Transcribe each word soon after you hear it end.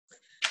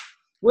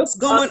What's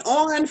going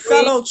on,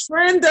 fellow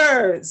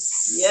trenders?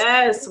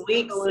 Yes,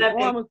 week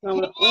 7. What's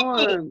going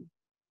on?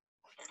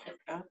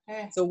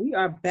 Okay. So we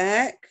are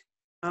back.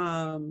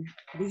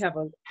 We have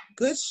a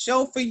good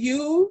show for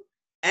you,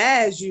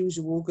 as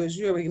usual, because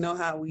you already know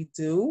how we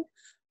do.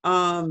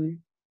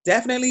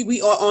 Definitely,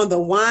 we are on the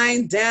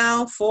wind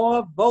down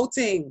for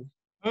voting.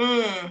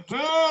 To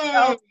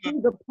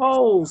the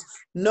polls,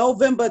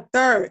 November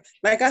 3rd.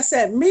 Like I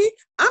said,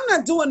 I'm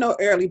not doing no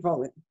early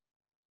voting.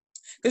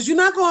 Because you're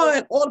not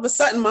going, all of a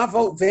sudden, my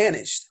vote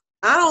vanished.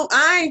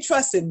 I ain't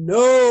trusting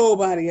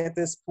nobody at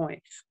this point.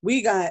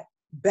 We got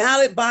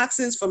ballot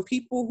boxes from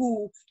people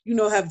who,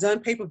 have done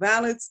paper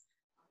ballots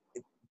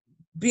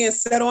being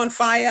set on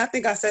fire. I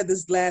think I said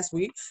this last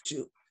week.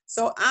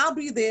 So I'll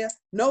be there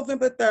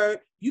November 3rd.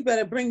 You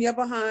better bring your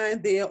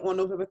behind there on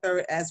November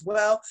 3rd as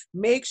well.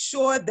 Make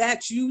sure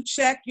that you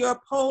check your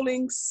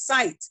polling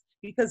site,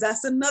 because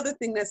that's another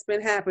thing that's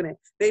been happening.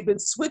 They've been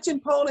switching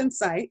polling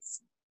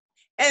sites.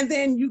 And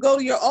then you go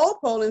to your old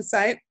polling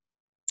site,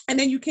 and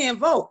then you can't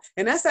vote.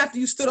 And that's after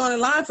you stood on the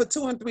line for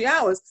 2 and 3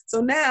 hours.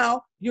 So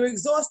now you're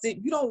exhausted.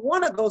 You don't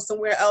want to go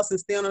somewhere else and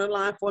stand on the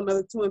line for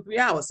another 2 and 3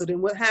 hours. So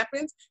then what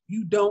happens?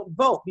 You don't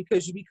vote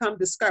because you become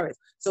discouraged.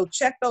 So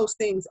check those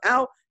things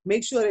out.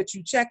 Make sure that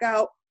you check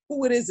out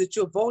who it is that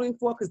you're voting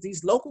for, because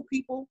these local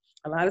people,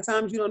 a lot of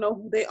times you don't know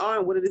who they are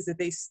and what it is that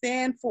they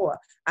stand for.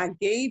 I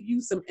gave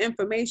you some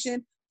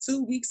information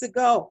 2 weeks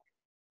ago.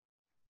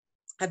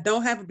 I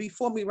don't have it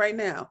before me right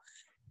now,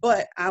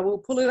 but I will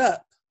pull it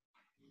up.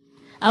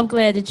 I'm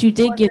glad that you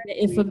did get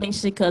the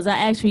information, because I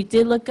actually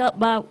did look up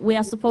where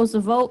I'm supposed to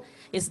vote.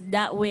 It's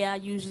not where I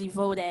usually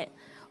vote at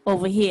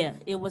over here.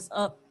 It was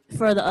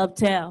further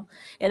uptown.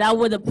 And I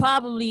would have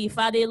probably, if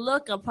I didn't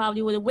look, I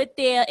probably would have went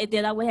there, and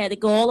then I would have had to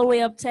go all the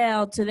way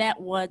uptown to that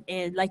one.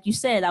 And like you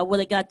said, I would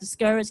have got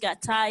discouraged,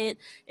 got tired,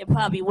 and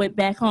probably went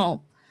back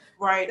home.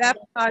 Right.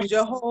 Sabotage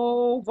your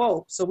whole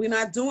vote. So we're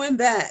not doing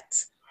that.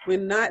 We're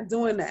not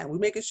doing that. We're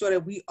making sure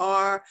that we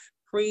are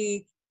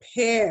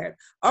prepared.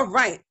 All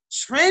right.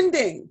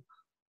 Trending.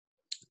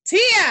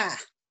 T.I.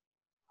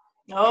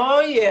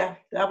 Oh, yeah.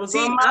 That was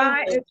on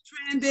my list. T.I. is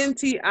trending.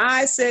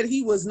 T.I. said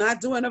he was not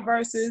doing the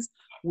verses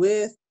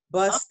with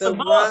Busta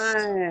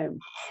Rhymes.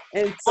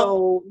 And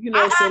so,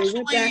 so they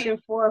went back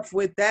and forth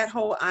with that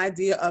whole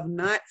idea of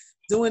not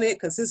doing it,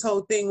 because his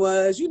whole thing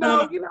was,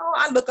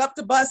 I look up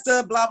to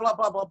Busta, blah, blah,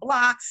 blah, blah,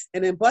 blah.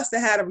 And then Busta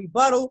had a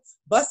rebuttal.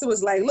 Busta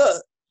was like,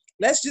 look,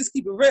 let's just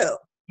keep it real.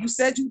 You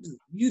said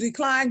you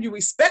declined, you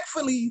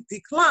respectfully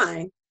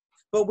declined,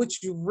 but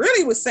what you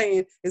really was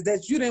saying is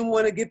that you didn't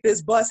want to get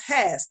this bus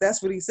passed.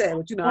 That's what he said.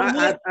 But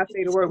I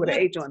say the word with an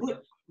H on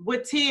it.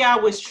 What T.I.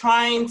 was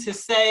trying to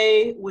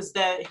say was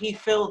that he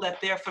felt that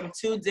they're from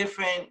 2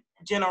 different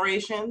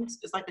generations.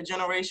 It's like a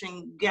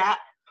generation gap.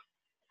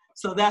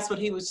 So that's what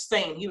he was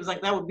saying. He was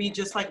like, that would be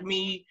just like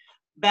me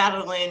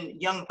battling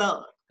Young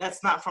Thug.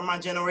 That's not from my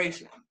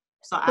generation.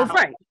 So I don't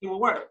think it will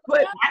work.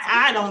 But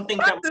I don't think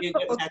that would be a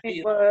good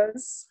idea.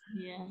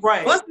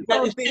 Right.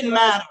 It didn't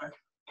matter.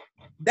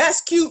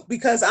 That's cute,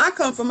 because I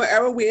come from an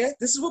era where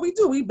this is what we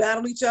do. We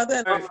battle each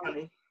other. Very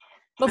funny.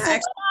 But from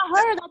what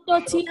I heard, I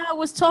thought T.I.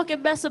 was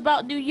talking mess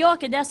about New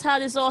York, and that's how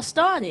this all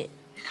started.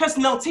 Because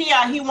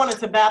T.I., he wanted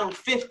to battle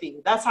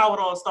 50. That's how it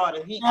all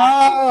started. He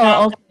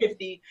battled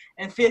 50,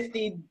 and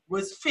 50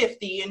 was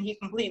 50, and he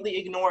completely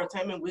ignored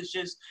him and was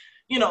just,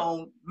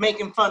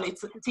 making fun of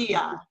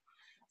T.I.,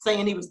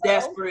 saying he was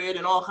desperate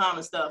and all kind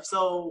of stuff.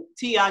 So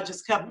T.I.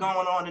 just kept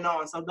going on and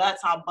on. So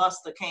that's how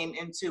Busta came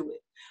into it.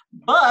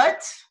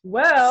 But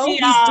he's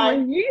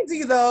doing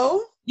Yeezy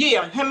though.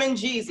 Yeah, him and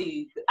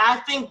Jeezy. I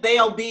think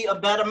they'll be a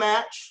better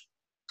match,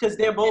 because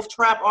they're both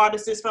trap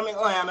artists from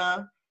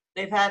Atlanta.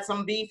 They've had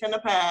some beef in the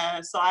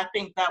past, so I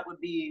think that would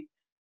be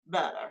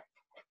better.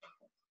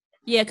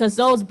 Yeah, because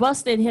those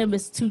Busta and him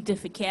is 2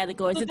 different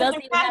categories. Two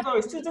different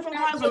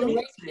kinds of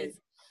music.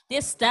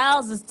 Their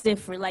styles is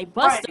different. Like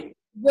Busta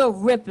will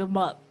rip him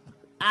up.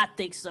 I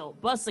think so.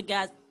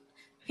 Busta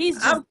he's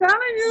just, I'm telling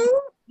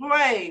you.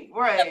 Right.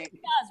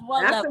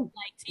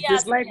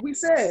 Just like we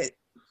said.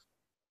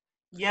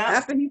 Yeah.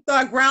 After he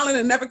started growling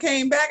and never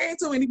came back, ain't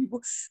too many people.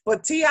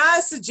 But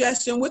T.I.'s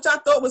suggestion, which I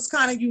thought was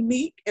kind of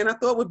unique and I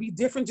thought would be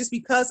different just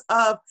because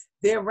of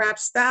their rap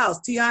styles.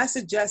 T.I.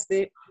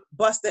 suggested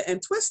Busta and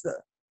Twista.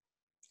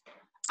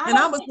 And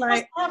I was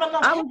like,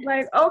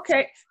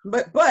 okay.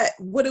 But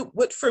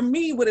what for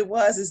me, what it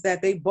was is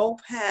that they both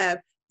have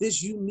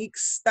this unique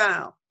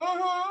style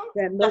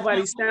that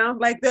nobody sounds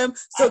like them.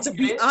 So to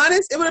be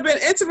honest, it would have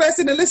been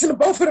interesting to listen to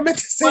both of them at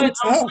the same time.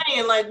 I'm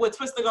saying, like, what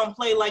Twista gonna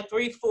play like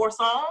 3-4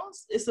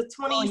 songs? It's a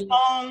 20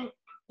 song.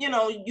 You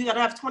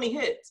gotta have 20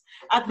 hits.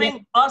 I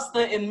think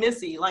Busta and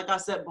Missy, like I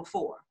said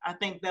before, I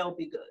think they'll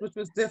be good. Which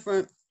was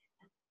different.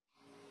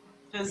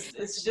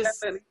 It's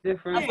just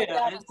different.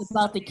 It's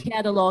about the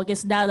catalog.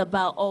 It's not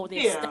about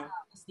their style.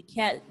 It's the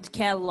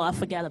catalog. I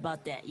forgot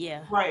about that.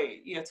 Yeah. Right.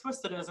 Yeah.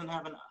 Twista doesn't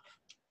have enough.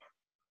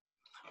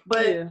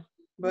 But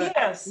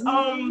yes.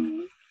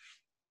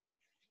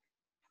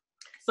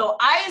 So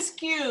Ice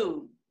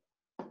Cube.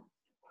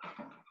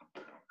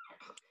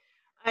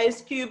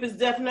 Ice Cube has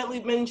definitely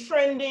been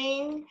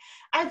trending.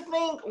 I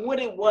think what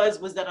it was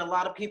that a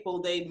lot of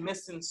people, they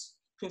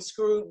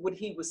misconstrued what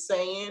he was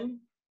saying.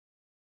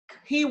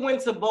 He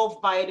went to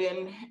both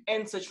Biden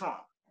and to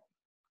Trump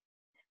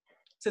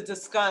to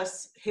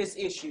discuss his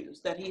issues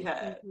that he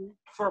had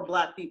for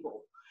Black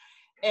people.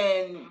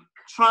 And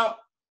Trump,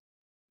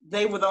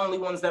 they were the only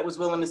ones that was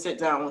willing to sit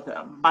down with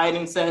him.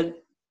 Biden said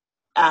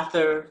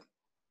after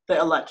the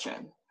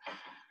election.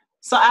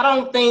 So I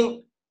don't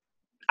think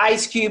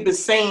Ice Cube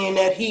is saying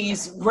that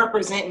he's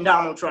representing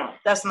Donald Trump.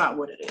 That's not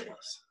what it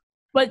is.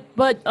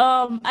 But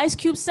Ice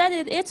Cube said in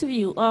an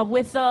interview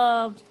with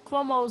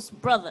Cuomo's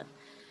brother.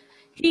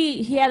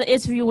 He had an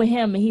interview with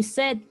him, and he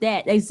said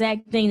that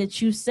exact thing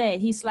that you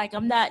said. He's like,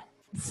 I'm not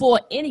for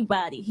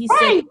anybody. He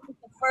said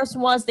the first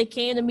ones that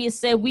came to me and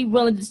said we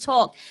willing to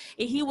talk,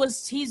 and he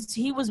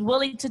was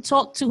willing to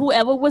talk to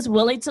whoever was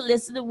willing to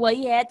listen to what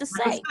he had to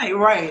say.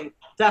 Right,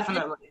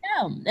 definitely.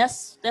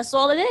 That's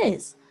all it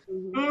is.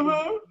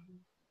 Mm-hmm.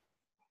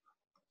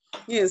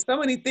 Yeah, so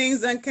many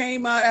things that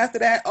came out after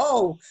that.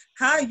 Oh,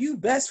 how you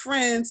best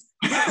friends?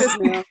 Get this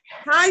now.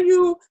 How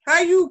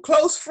you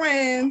close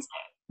friends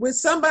with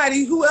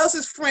somebody who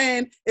else's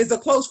friend is a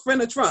close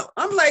friend of Trump?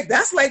 I'm like,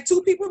 that's like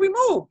two people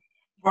removed.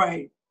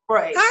 Right.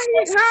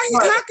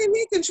 How can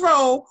he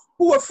control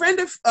who a friend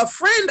of a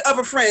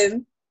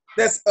friend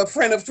that's a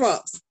friend of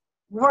Trump's?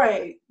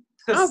 Right.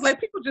 I was like,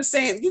 people just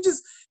saying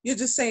you're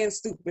just saying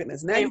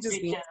stupidness. Now you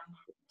just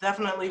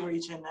definitely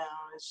reaching now.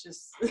 It's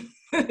just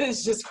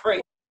it's just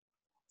crazy.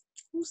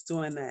 Who's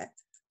doing that?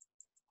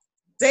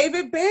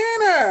 David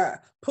Banner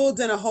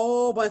pulled in a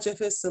whole bunch of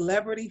his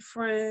celebrity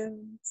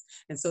friends.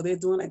 And so they're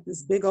doing like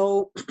this big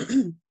old,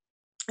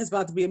 it's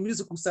about to be a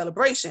musical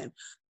celebration.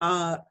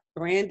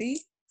 Brandy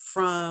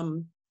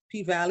from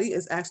P-Valley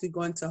is actually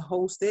going to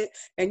host it.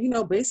 And,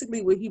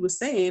 basically what he was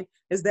saying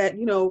is that,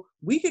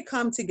 we could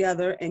come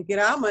together and get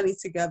our money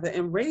together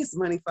and raise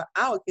money for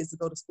our kids to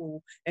go to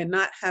school and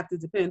not have to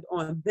depend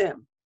on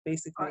them.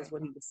 Basically is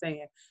what he was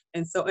saying.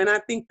 And I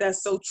think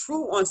that's so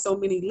true on so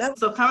many levels.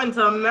 So coming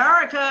to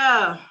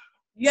America.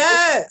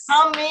 Yes.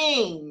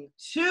 Coming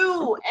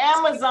to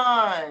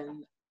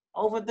Amazon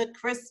over the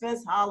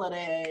Christmas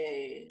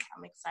holiday.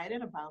 I'm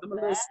excited about that. I'm a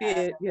little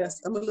scared.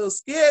 Yes, I'm a little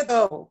scared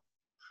though.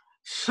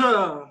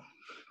 Sure.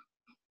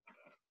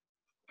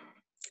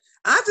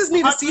 I just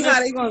need to see how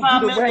they're going to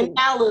do the rate.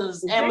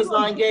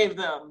 Amazon gave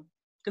them.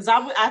 Because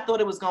I thought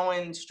it was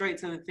going straight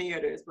to the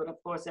theaters, but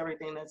of course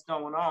everything that's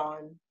going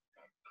on.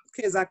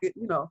 Kids, I could,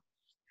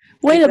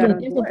 Wait a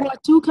minute, is the part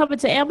 2 coming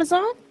to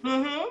Amazon?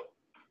 Mm-hmm.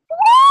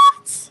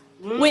 What?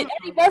 Mm-hmm. With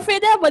Eddie Murphy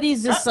there, but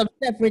he's just some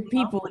separate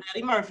people. With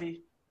Eddie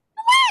Murphy.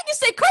 What? You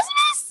said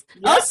Christmas?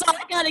 Yep. Oh, so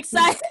I got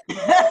excited.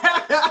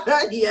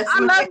 Yes, I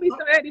love me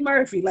some Eddie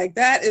Murphy. Like,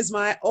 that is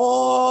my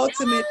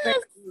ultimate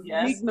favorite.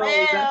 Yes, that's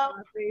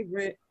my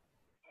favorite.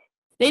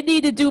 They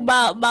need to do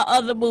my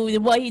other movie,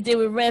 what he did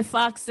with Red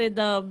Fox and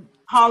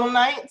Harlem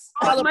Nights.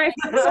 I'm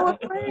so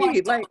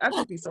afraid. Like, I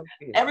should be so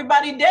scared.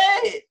 Everybody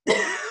dead.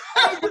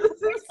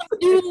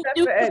 New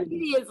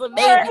comedians are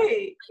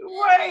amazing.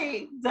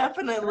 Right,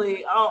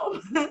 definitely.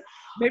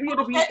 Maybe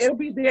it'll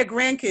be their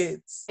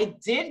grandkids. I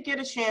did get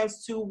a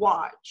chance to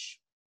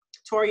watch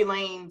Tory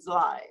Lanez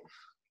live.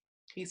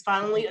 He's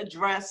finally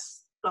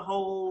addressed the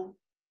whole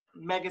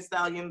Megan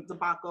Stallion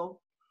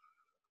debacle.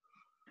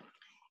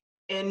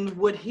 And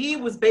what he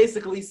was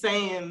basically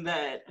saying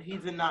that he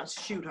did not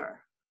shoot her.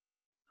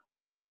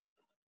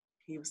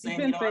 He was saying,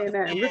 he's been saying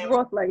that. And Rick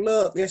Ross like,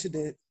 look, yes, you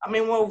did. I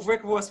mean, well,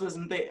 Rick Ross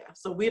wasn't there,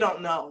 so we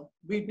don't know.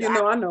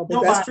 I know,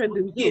 but that's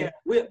trending too. Yeah,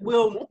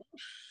 we'll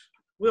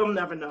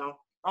never know.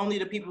 Only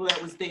the people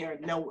that was there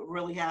know what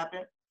really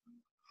happened.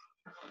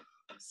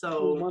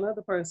 So one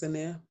other person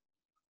there.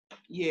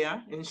 Yeah,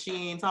 and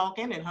she ain't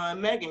talking, and her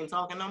and Meg ain't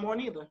talking no more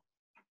neither.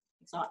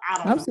 So I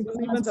don't know. She's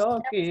not even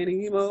talking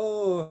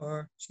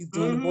anymore. She's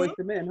doing the voice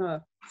of men, huh?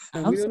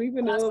 And we don't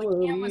even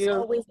know. Cameras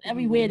always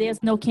everywhere.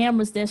 There's no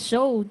cameras that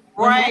showed.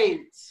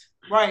 Right.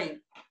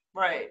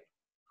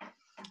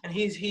 And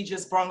he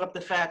just brought up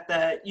the fact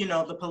that,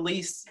 the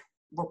police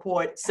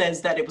report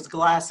says that it was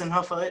glass in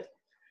her foot.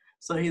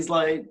 So he's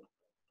like,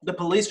 the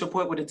police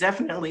report would have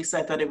definitely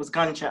said that it was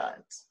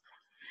gunshots.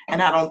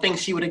 And I don't think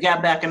she would have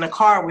got back in the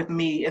car with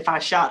me if I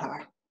shot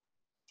her.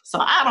 So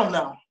I don't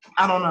know.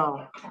 I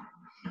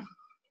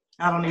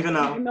don't even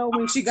know.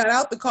 When she got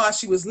out the car,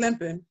 she was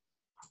limping.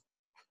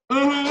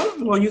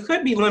 Mm-hmm. Well, you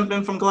could be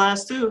limping from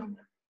glass too.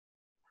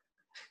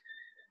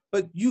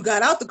 But you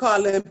got out the car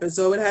limping,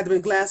 so it had to be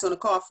glass on the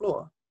car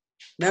floor.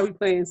 Now we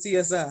playing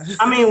CSI.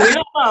 I mean, we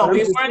don't know.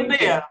 We weren't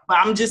there, but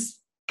I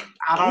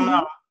don't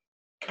know.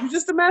 You're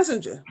just a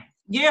messenger.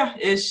 Yeah,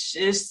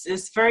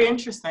 it's very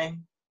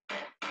interesting.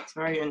 It's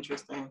very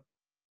interesting.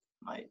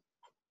 Like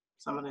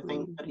some of the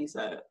things that he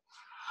said.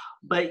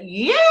 But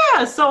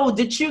yeah, so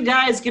did you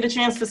guys get a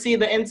chance to see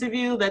the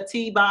interview that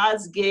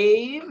T-Boz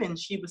gave? And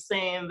she was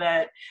saying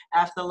that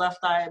after Left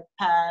Eye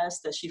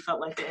passed, that she felt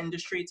like the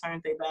industry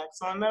turned their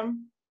backs on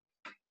them.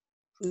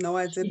 No,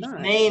 I did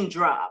not. Name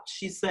dropped.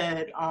 She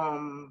said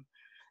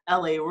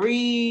L.A.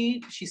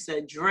 Reid. She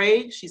said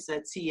Drake. She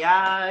said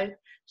T.I.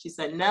 She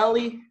said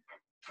Nelly.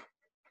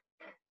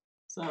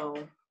 So.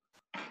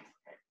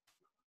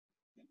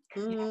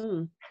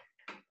 Mm.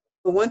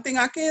 But one thing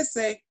I can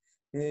say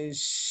is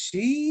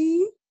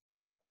she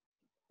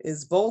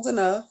is bold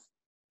enough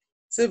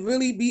to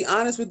really be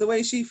honest with the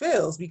way she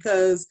feels,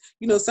 because,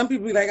 you know, some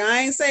people be like, I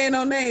ain't saying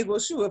no names. Well,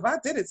 shoot, if I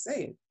did it,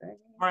 say it.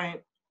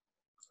 Right.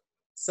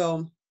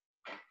 So,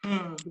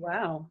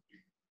 wow.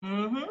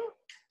 Mm-hmm.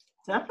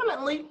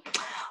 Definitely.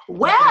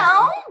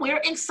 Well,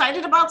 we're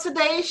excited about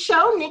today's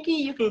show. Nikki,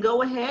 you can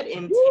go ahead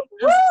and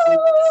take us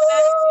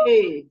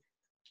away.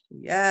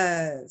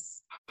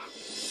 Yes.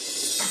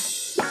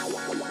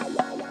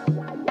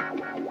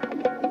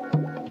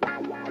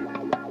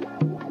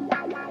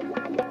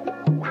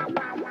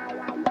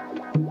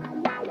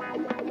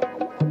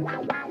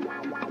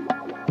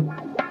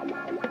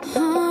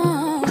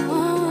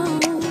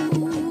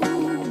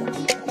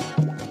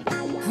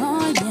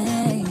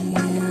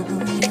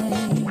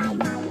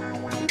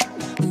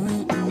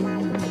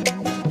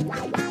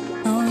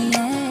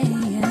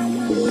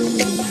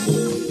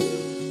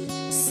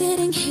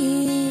 Sitting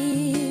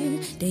here,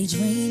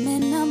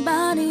 daydreaming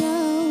about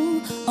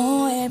you.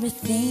 Oh,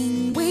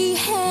 everything we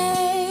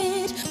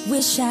had.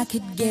 Wish I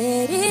could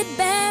get it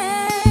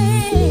back.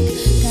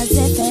 'Cause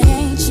if it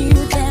ain't you,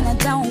 then I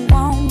don't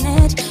want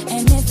it.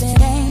 And if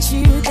it ain't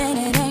you, then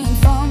it ain't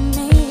for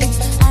me.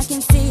 I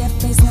can see your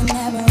face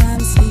whenever I'm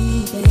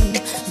sleeping,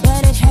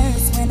 but it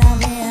hurts when I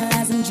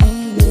realize I'm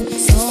dreaming.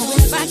 So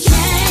if I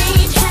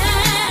can't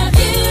have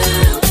you,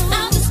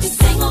 I'll just be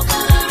single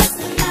for the rest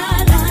of my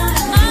life.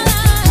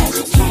 'Cause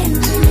you can't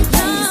be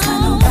replaced by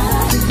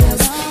nobody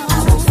else. I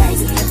go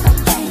crazy if I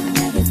can't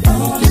have it for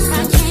you. If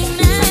I can't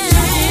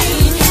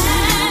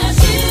have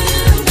you,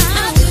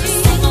 I'll just be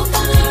single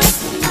for the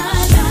rest of my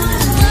life.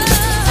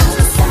 I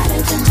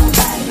decided that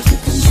nobody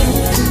could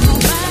compare to you.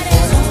 Nobody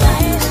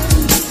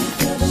could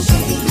feel the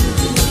way you do.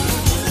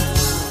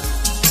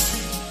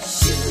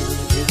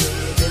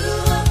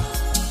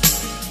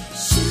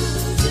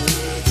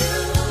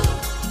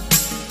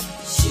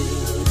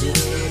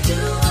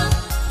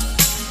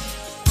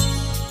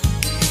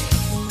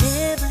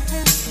 Never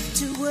have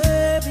to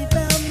worry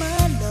about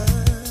my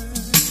love,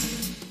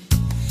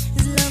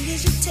 as long as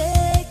you're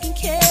taking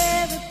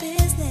care of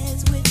business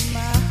with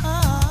my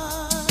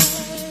heart.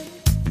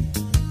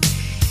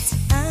 So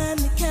I'm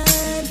the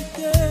kind of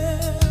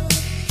girl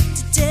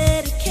to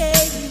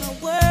dedicate my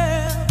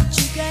world. But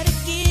you gotta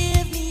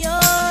give me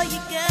all you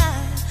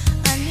got.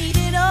 I need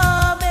it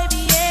all,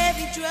 baby,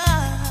 every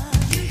drop.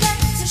 You got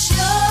to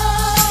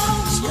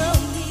show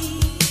me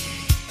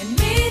and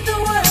mean the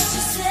words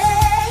you say.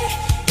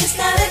 It's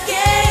not a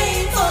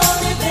game for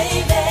me,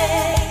 baby.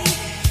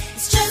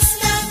 It's just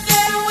not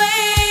that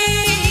way.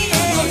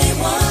 I'm only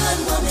one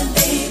woman,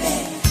 baby.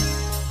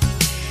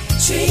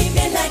 Treat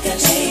me like a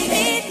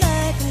lady.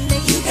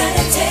 You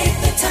gotta take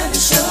the time to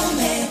show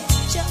me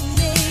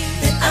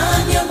that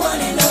I'm your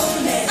one and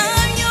only.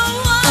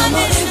 I'm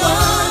only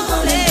one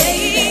woman,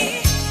 baby,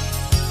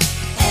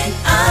 and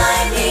I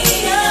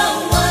need a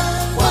one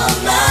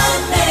woman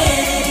man.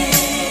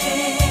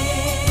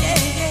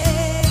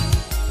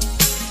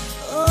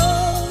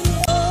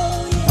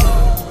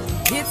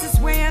 It's his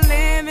way of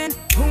living.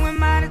 Who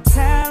am I to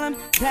tell him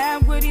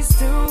that what he's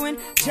doing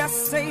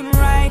just ain't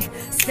right?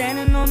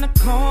 Standing on the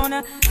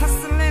corner,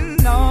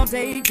 hustling all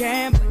day,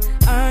 gambling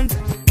under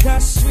the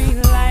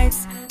street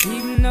lights.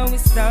 Even though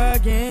he's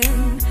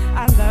thugging,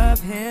 I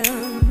love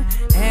him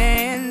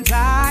and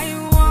I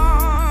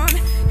want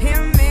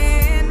him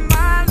in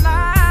my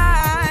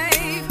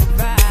life.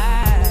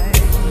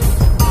 Right.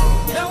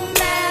 No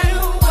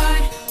matter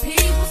what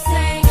people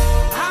say,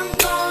 I'm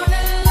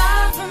gonna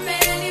love him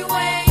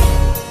anyway.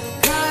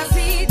 'Cause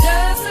he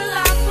does a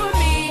lot for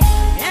me,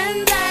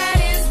 and that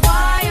is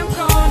why I'm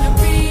gonna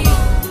be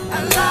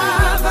a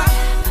lover,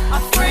 a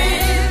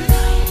friend,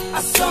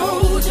 a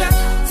soldier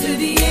to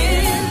the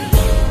end.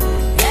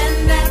 And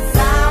that's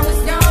how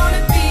it's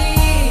gonna be.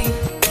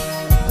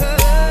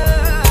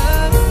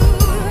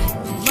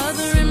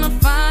 Mother and my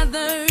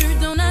father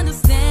don't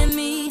understand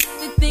me.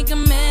 They think I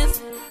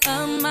messed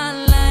up my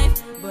life,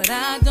 but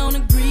I don't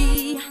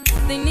agree.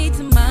 They need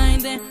to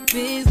mind their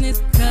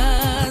business,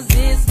 'cause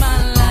it's my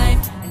life.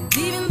 And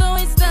even though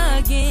he's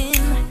stuck in,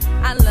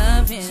 I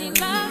love him. She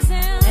loves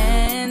him.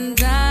 And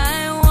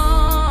I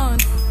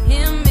want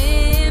him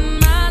in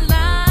my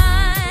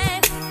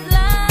life.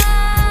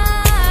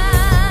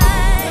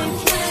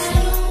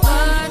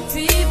 What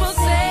people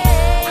say,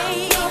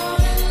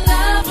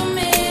 love him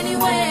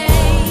anyway.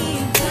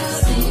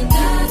 'Cause he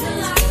does a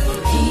lot for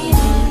me,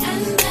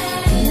 and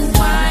that is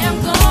why I'm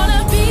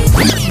gonna be.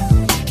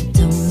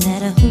 Don't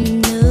matter who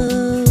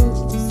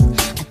knows,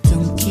 I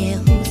don't care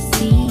who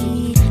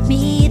sees.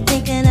 Me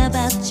thinking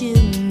about you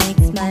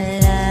makes my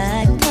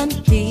life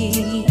complete.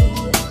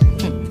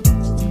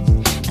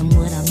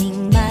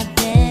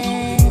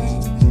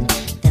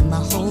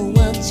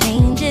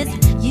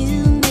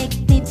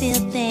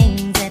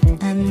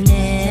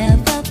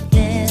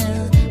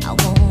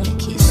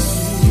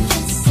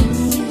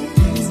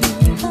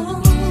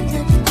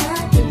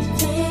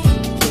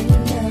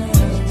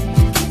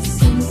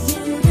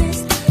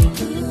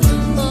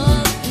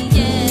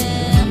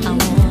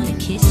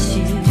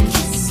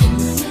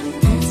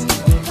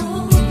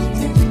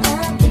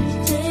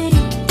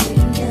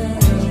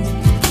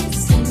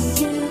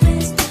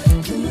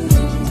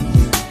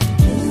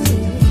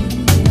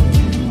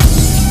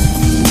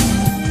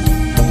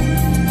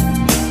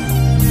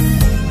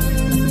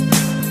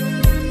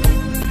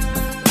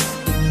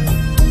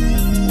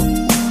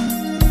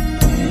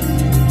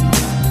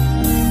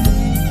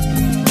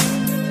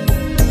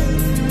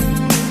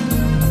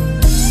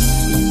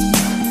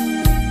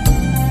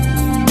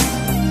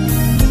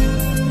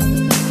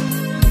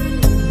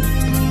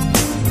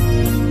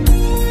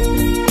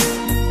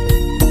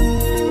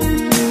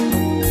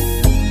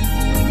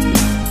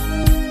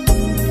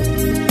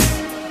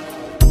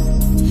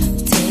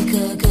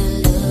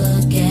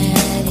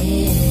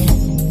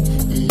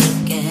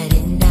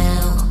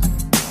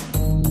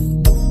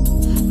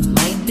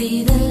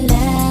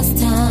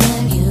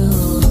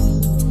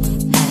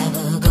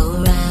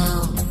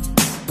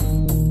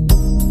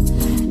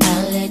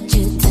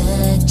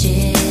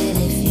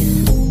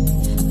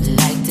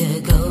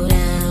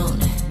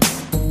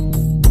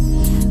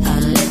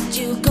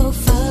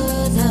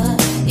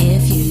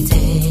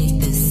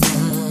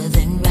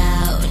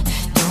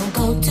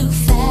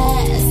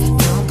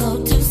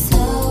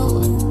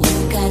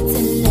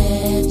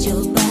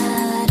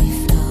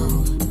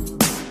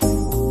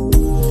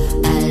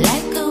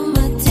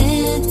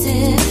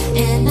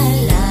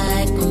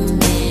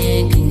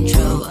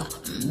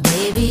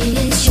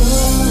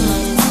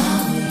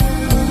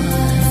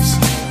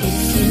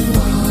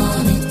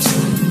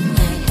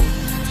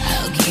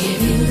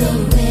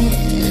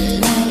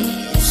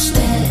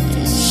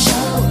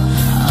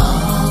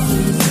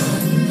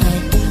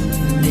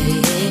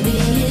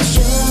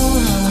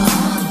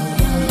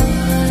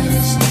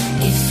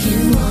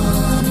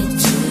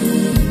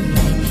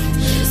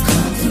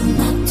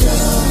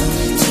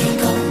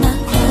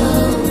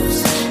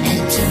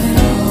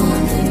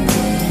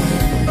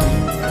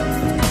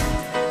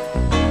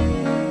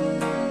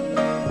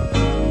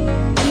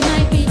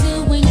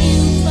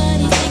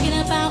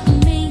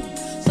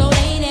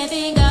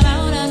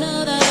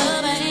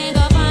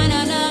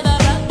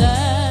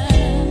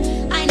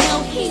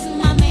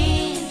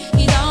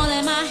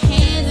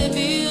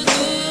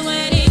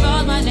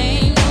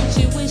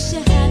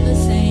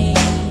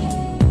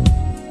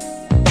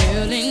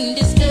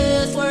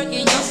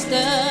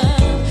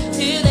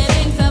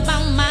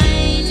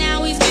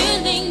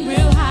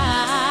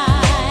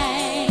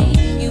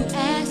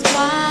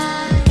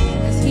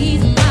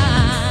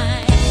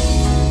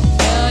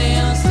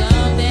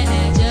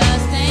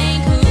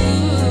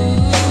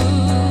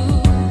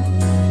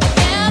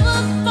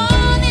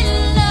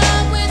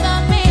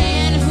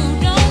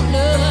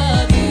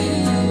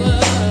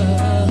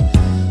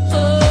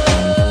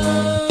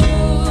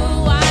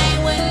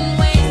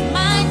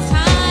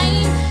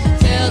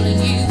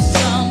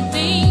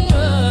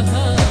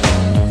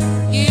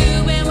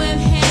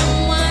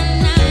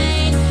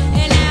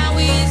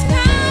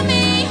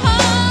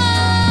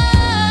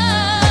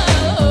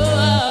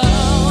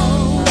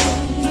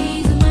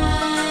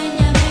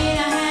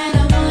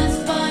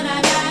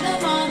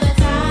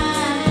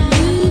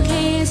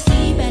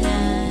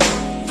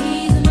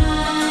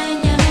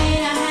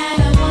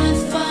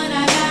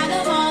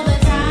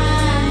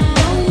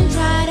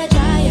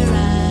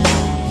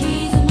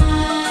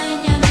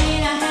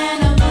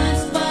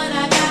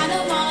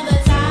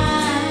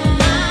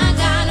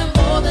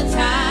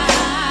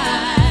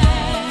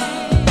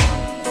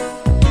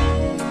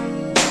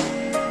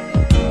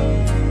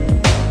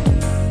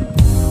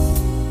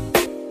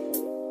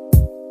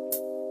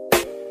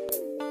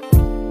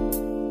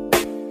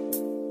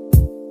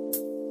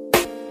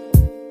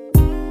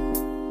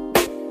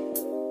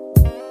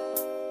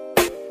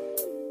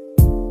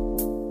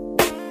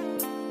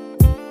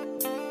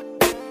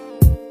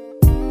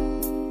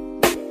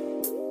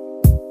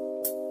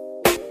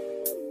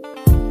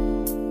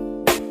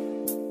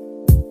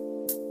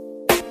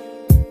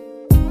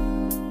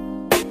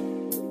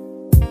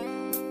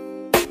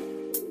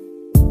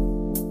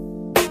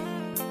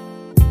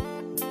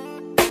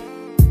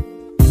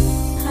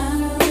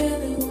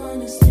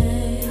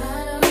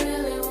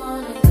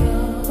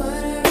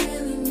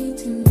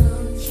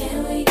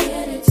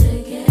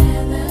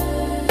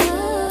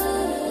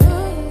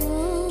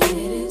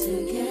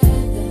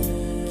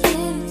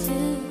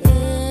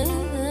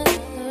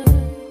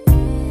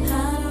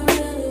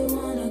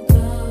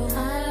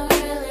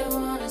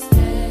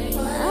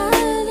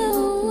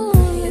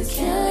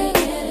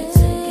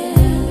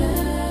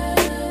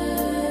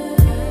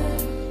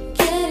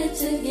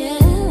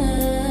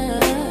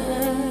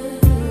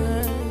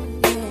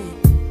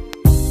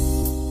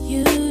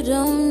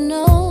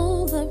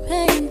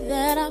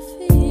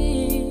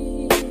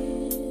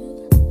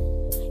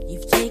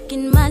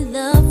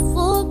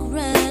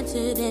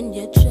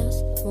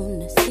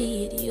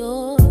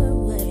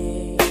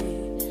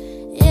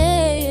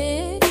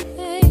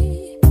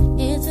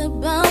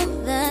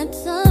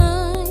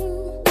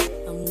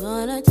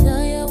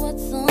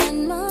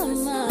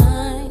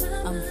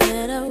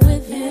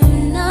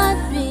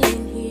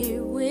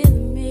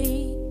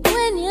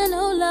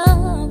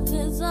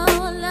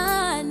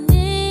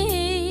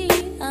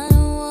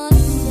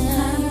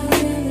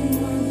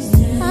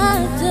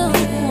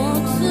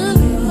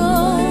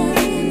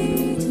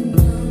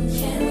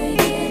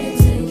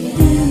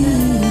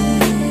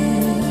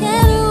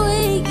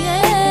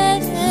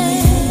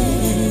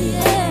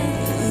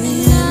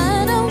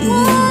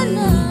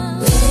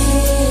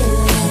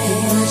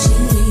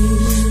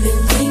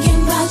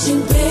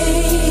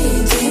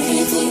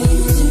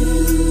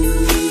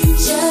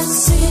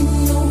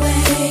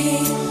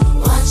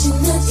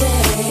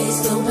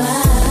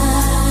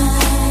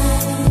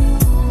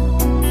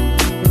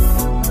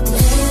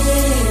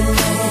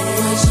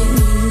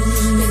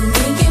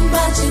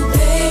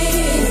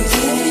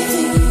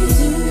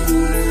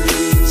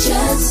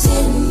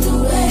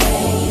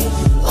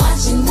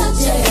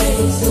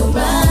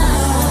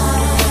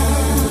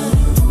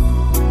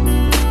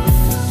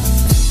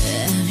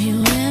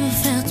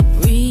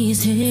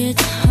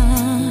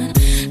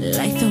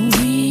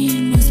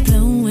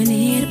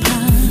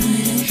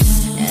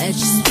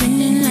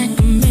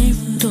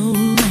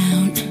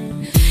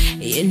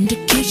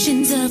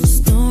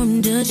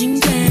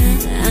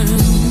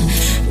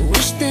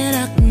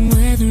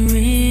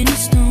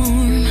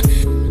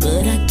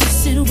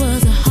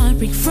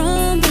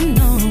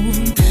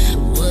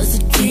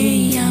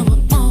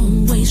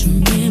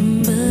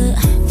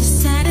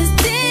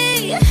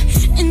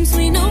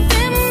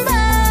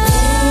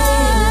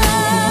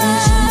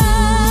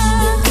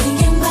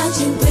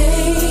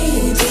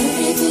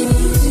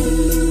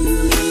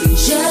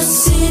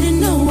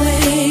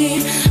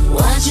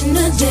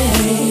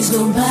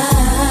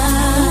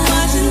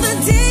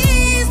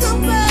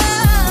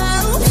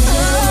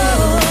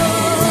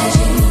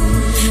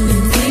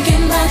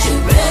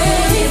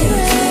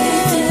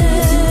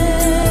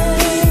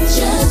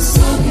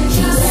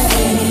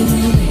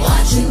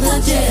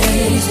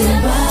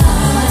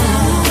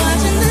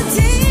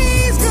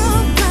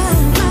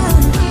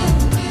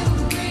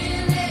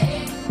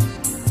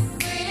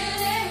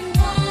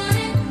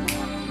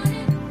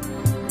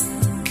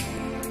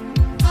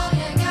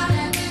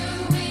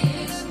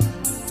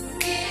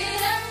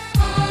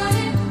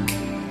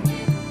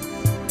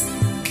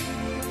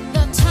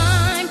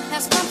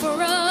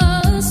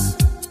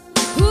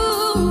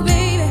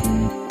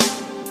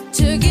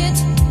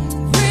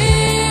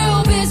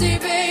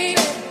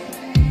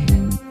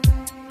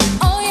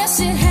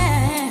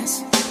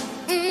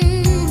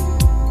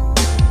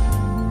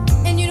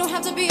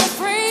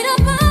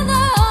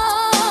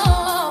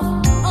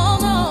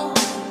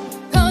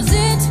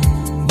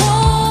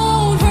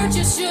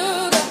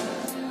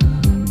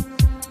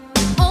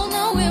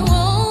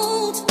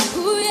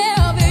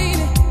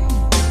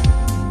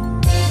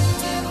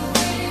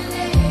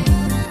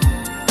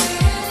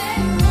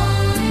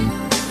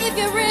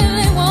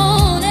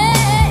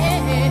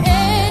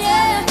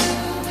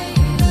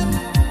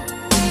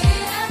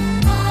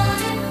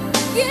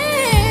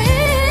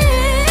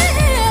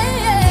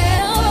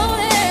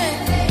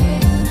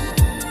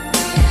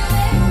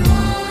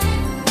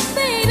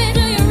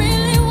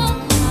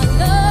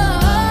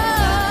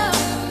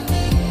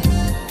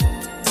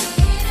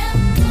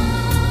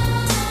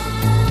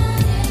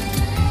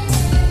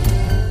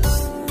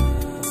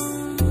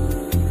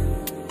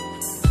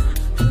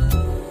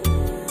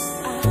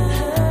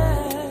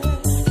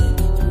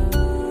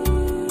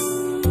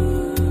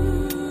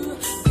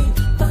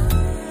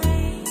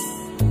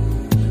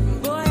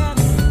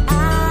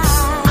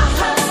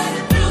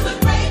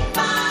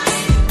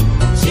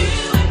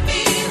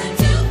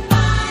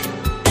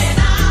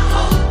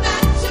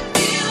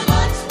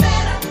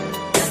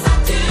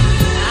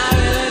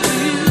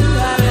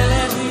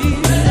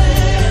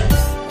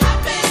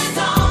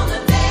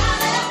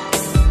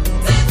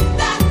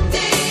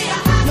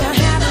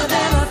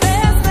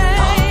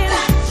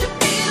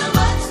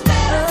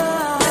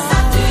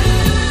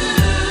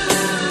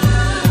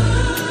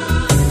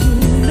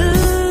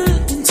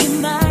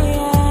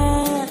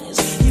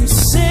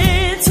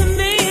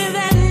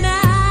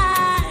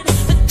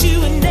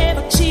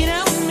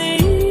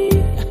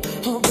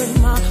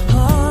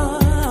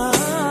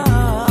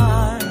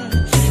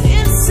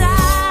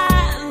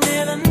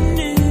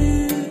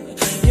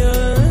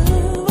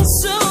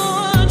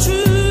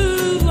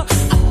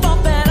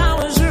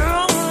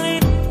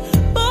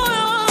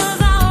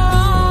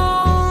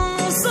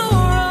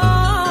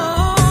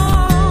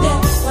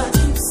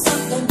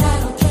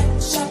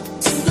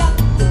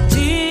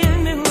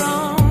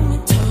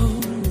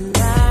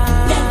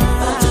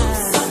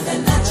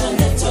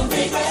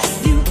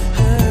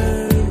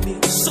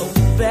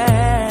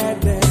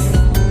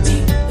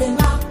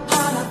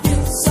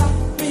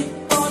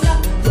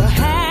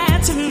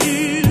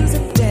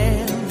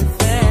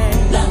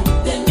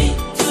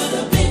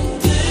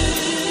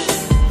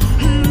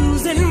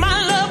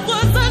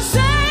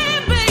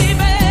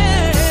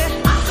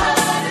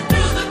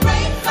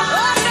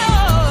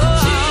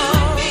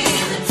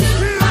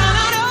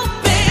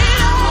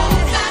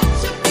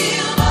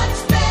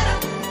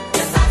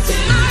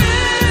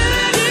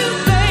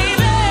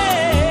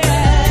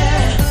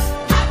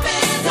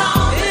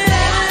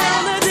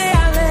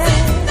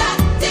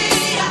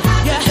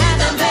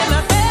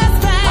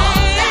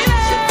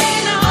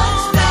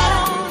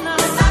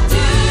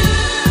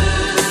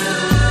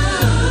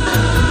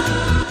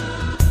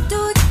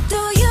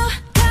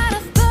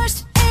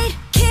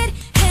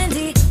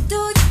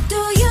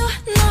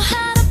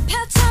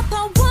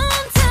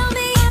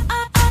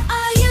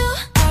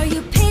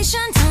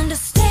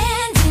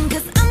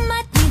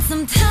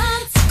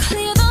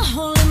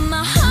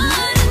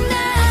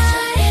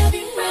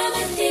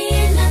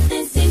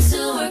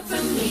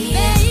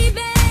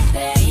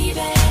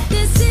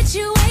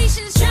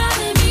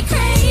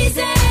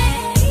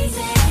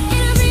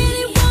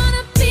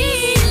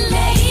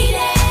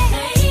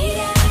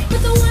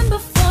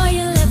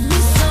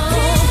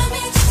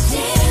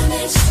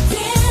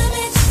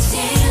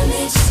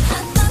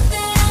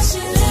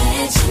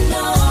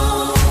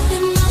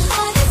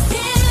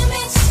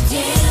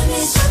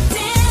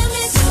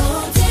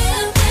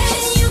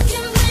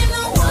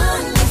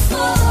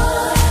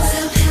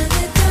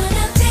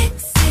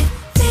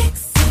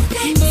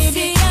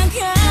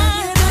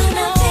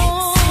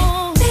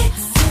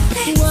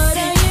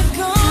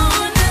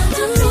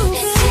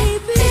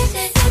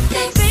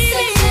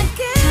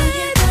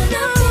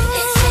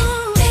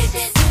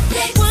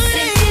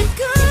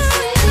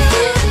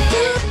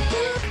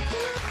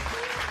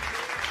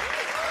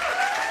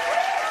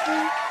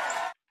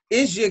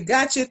 is you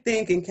got your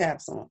thinking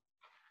caps on?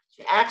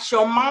 Ask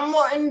your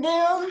mama and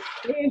them.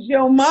 Is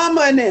your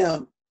mama and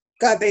them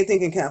got their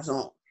thinking caps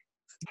on?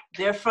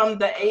 They're from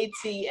the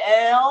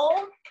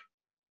ATL.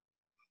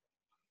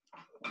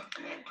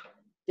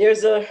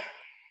 There's a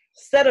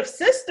set of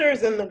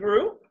sisters in the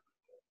group.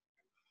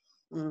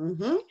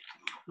 Mm-hmm.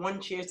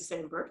 One shares the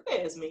same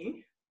birthday as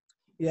me.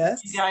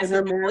 Yes, You guys and her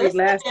have been married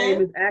last listening.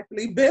 name is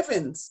actually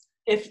Bivens.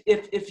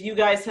 If you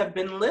guys have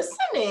been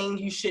listening,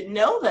 you should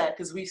know that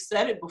because we've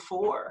said it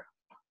before.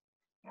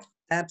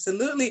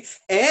 Absolutely.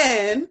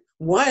 And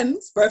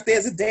one's birthday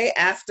is a day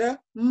after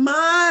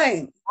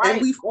mine. Right,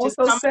 And we've just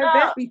also coming said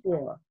that up.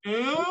 before.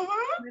 Mm-hmm.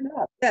 Coming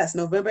up. Yes,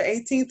 November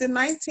 18th and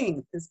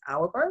 19th is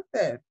our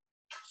birthday.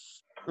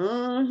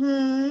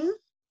 Mm-hmm.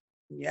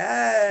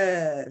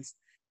 Yes.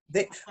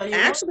 They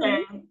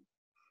actually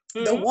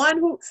the one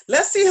who,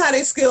 let's see how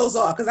their skills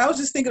are, because I was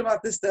just thinking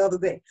about this the other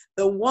day.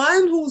 The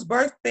one whose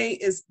birthday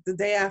is the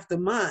day after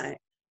mine,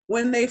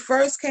 when they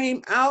first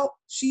came out,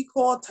 she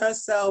called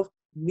herself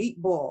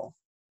Meatball.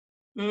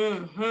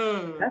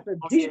 Mm-hmm. That's a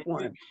deep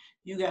one.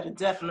 You got to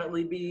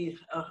definitely be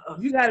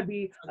You got to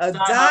be a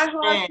diehard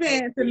diehard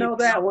fan to know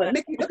that one.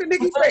 Nikki, look at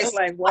Nikki's face,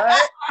 like,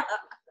 what?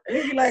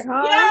 Nikki, like,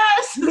 huh?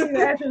 Yes. You mean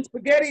as in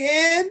spaghetti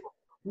and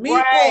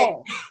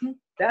meatball? Right.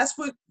 That's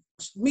what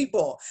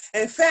Meatball.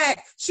 In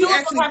fact, she Two of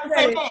them actually have the said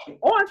same it name.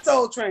 on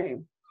Soul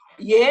Train.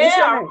 What's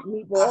Yeah. your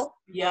name? Meatball.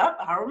 Yep,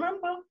 I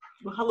remember.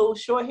 With her little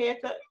short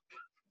haircut,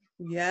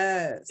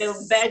 Yes.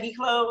 those baggy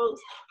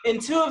clothes.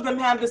 And two of them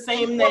have the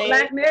same Or name.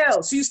 black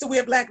nails. She used to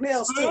wear black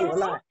nails too a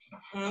lot.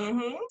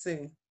 Mm-hmm.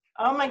 See.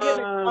 Oh my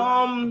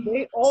goodness.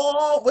 They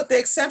all, with the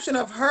exception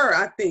of her,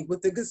 I think,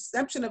 with the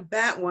exception of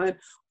that one,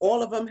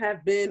 all of them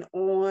have been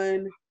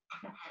on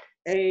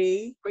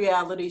a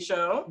Reality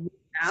show.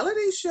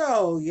 reality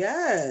show.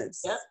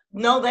 Yes. Yep.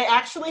 No, they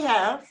actually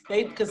have.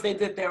 Because they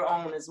did their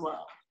own as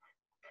well.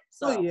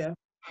 So Oh yeah.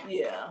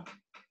 yeah.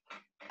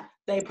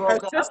 They Her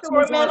broke up sister for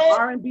a was on minute.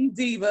 R&B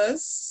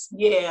Divas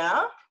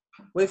Yeah.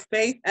 with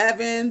Faith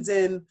Evans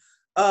and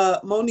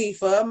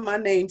Monifa, my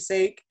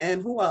namesake,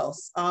 and who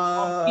else?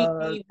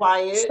 Kiki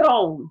Wyatt.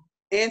 Stone.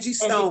 Angie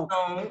Stone.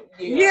 Stone.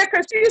 Yeah,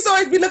 because she used to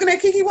always be looking at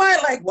Kiki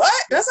Wyatt like, what?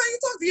 That's how you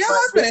talk to your But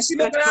husband. And she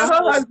looking at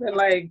her husband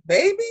like,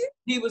 baby,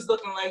 He was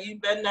looking like, you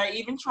better not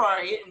even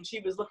try it. And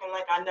she was looking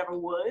like, I never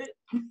would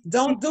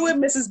don't do it,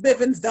 Mrs.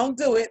 Bivens. Don't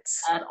do it.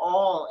 at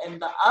all.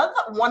 And the other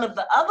one of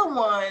the other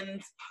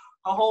ones,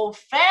 a whole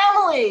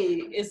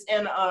family is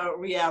in a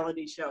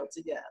reality show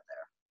together.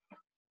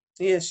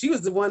 Yeah, she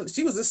was the one.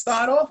 She was the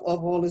start off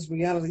of all this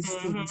reality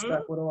TV Mhm.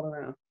 stuff with All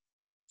Around.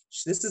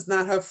 This is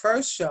not her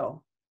first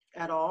show.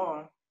 At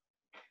all.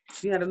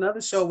 She had another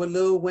show with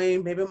Lil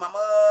Wayne, Baby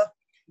Mama.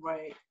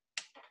 Right.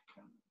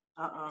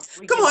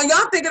 Come on,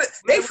 y'all thinking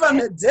they from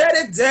the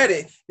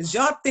dirty. Is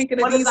y'all thinking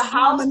of What is these the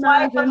housewife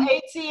of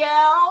harmonizing?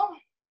 ATL?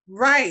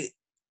 Right.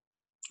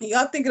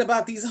 Y'all thinking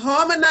about these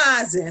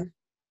harmonizing.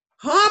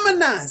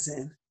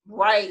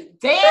 Right.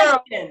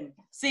 Dancing.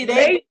 See,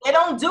 they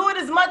don't do it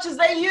as much as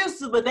they used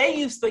to, but they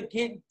used to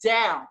get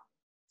down.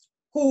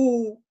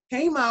 Who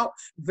came out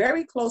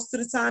very close to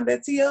the time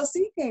that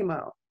TLC came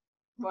out.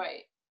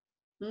 Right.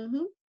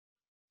 Mm-hmm.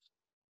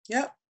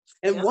 Yep.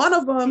 And Yep. one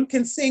of them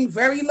can sing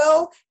very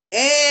low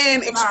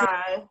and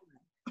Hi.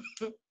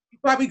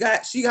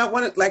 she got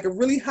one like a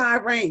really high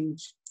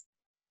range.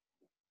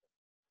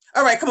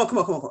 All right, come on.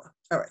 All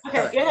right. Okay,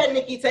 all right. go ahead,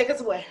 Nikki. Take us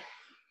away.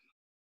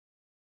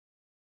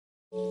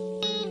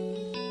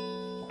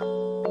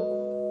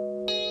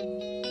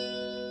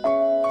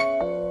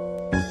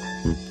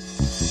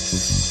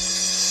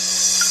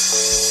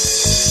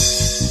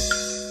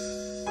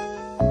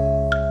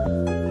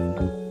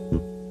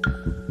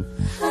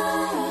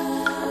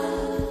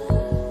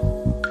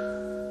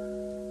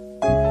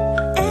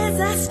 As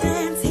I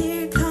stand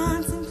here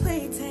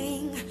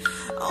contemplating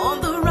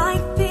on the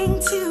right thing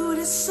to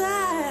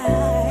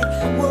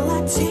decide, will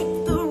I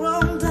take the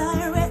wrong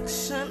direction?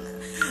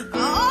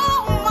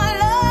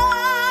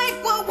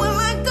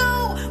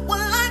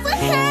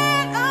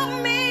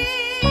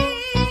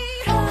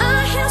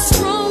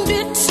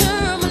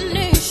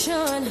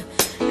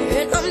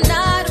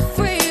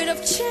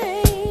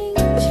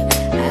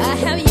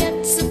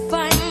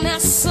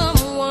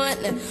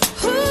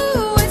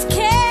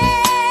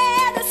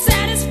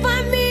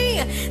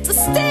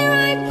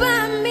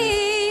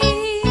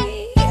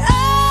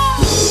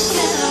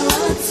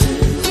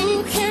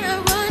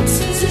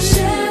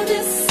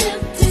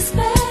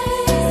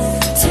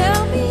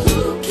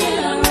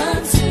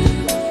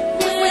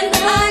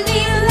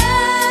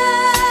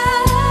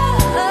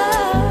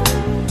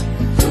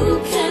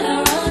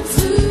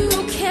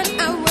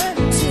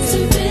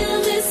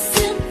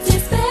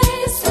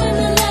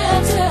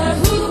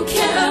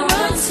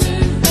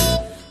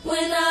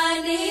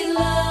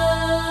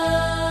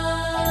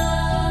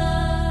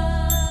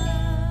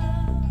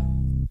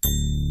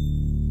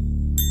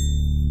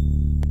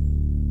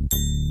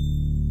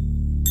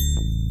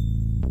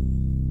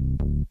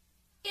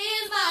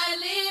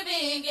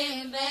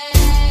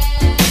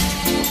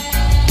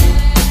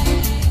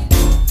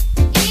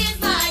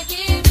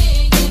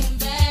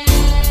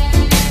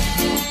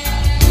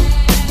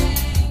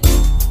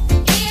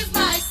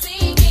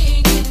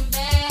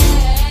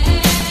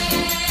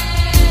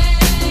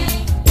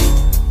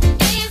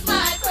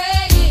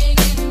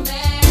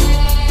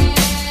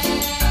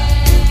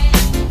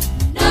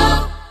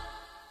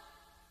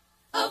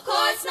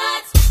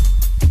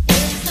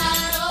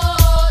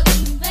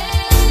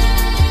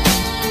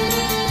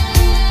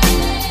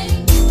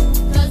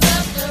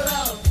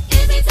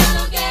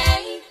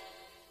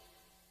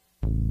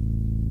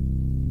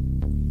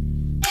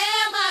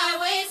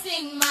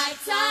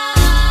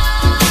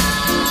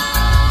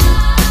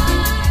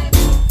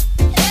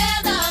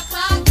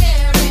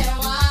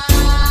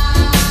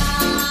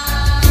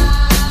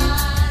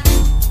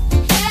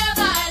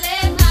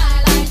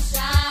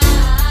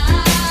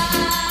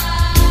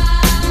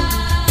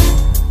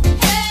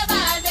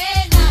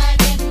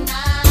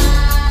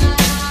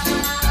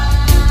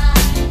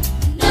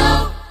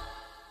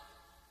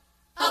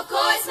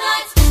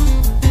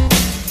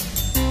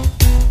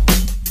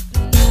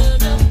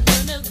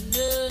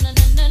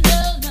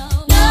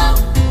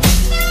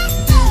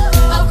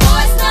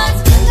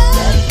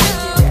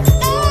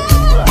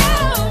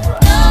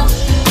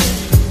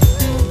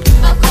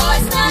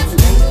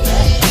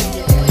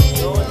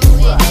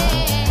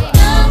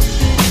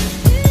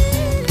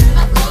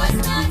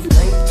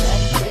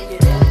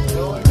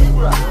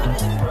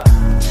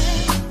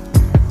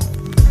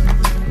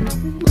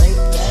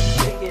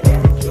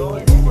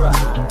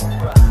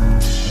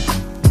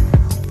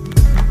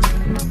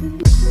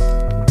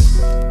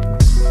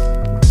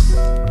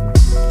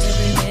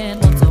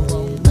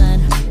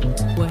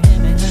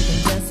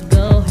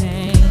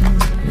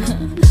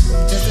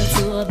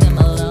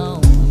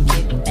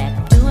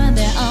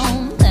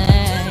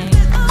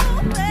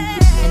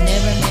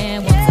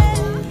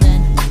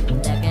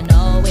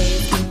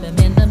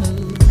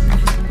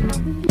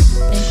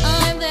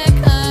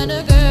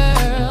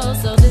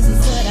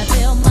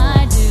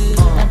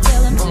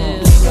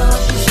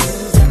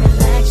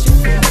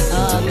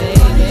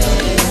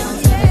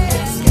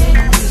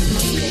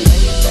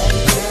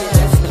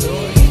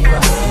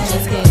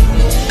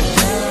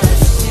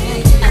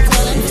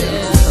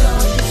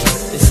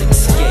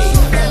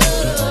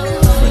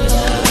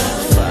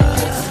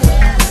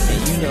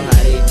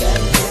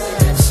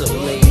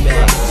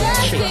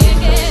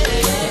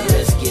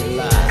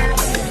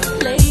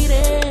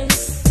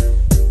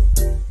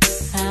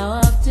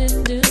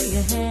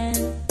 hand.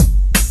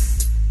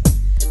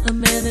 A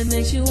man that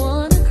makes you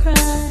wanna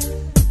cry.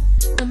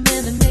 A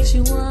man that makes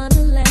you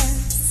wanna laugh.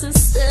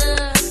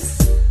 Sisters,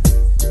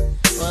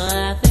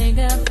 well, I think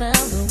I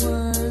found the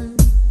one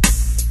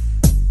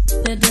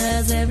that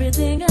does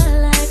everything I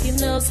like. He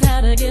knows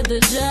how to get the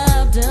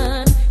job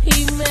done.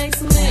 He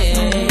makes me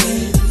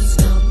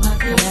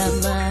grab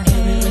my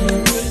hand.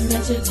 Everything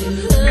that you do,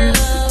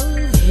 oh,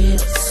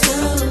 it's so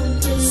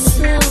good,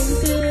 so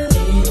good,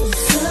 it's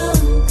so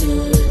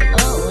good.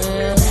 Oh,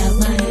 well, grab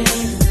my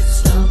hand,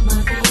 stomp my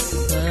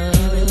feet.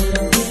 Every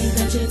little thing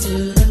that you do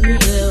to me,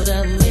 build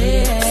up me.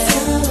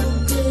 So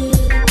good,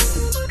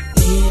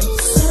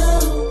 it's so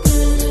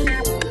good.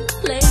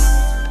 Play.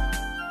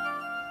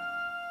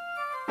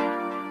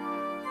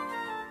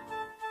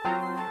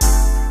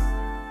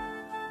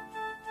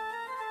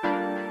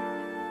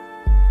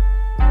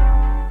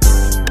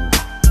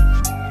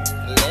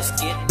 Let's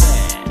get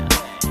down.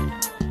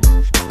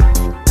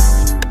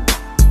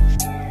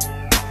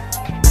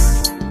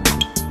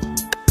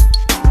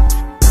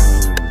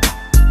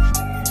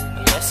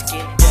 Let's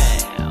get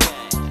down.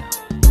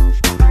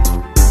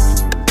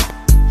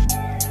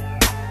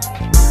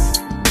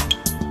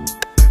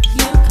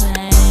 You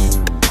claim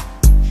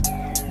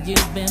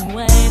you've been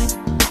waiting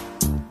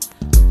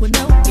with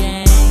no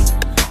game,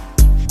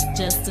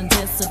 just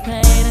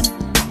anticipating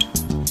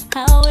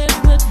how it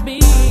would be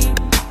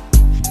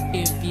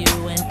if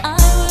you and I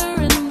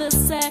were in the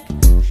sack.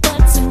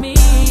 But to me,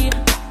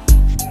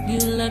 you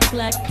look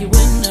like you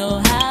wouldn't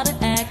know how to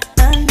act.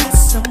 I need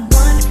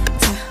someone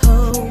to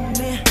hold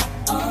me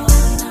all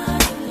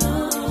night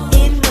long.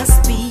 It must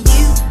be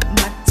you,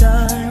 my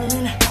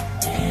darling.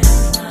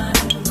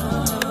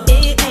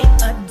 It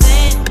ain't a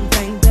damn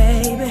thing,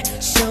 baby.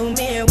 Show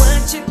me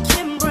what you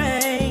can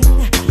bring.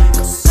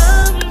 'Cause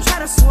some try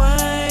to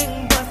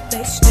swing, but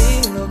they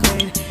still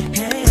can't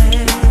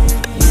hang.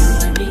 You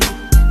and me,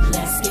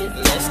 let's get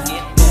down.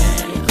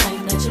 You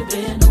claim that you've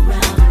been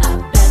around. I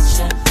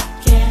betcha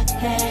can't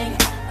hang.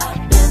 I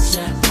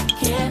betcha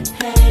can't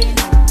hang.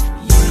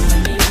 You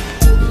and me,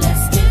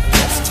 let's get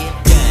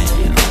down.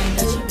 You claim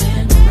that you've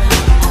been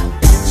around. I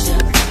betcha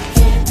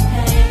can't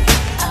hang.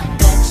 I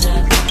betcha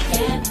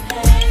can't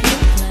hang. You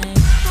claim.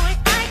 Boy,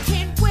 I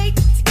can't wait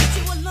to get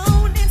you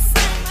alone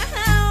inside my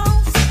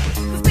house.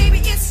 'Cause baby,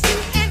 it's you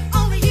and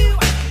only you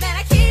that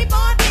I keep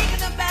on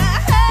thinking about.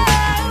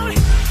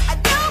 I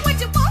know what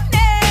you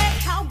wanted,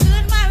 how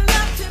good my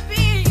love could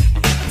be.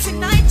 But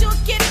tonight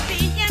you'll get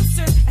the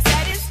answer. I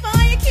satisfy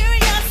your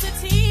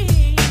curiosity.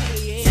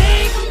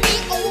 Take me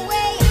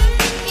away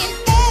in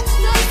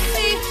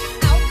ecstasy.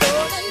 I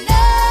wanna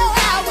know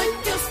how it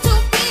feels to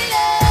be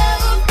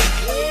loved.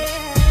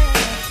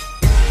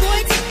 Boy,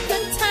 take the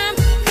time,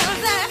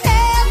 'cause I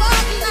have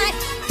all night.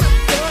 I'm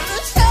gonna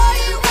show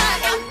you how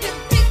I can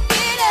pick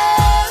it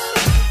up.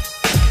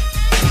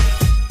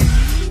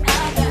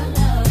 I got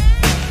love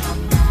on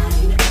my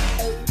mind.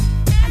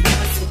 I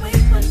never say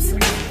wait, but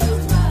tonight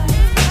was right.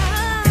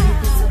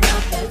 It's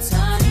about that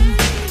time.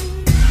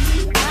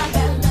 I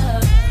got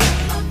love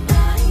on my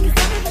mind.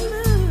 I'm in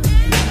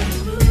the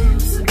mood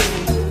to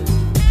move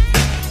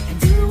and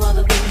do all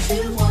the things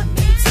you want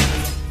me to.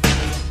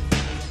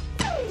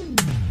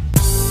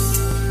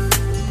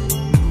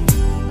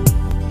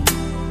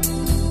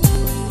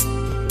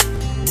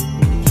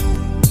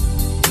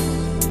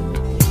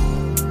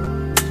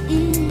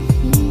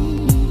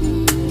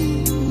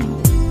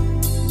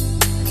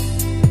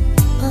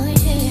 Oh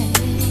yeah.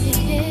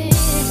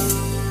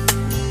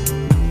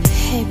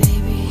 Hey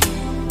baby,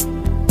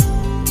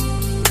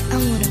 I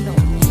wanna know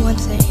one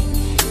thing.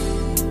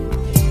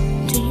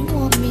 Do you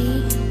want me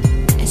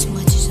as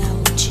much as I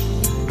want you?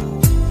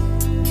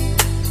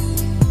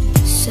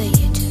 Say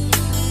you do.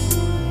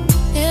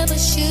 Never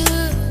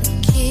should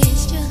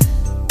kiss you.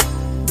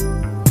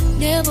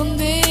 Never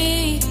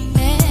made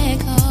that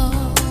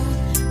call.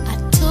 I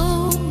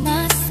told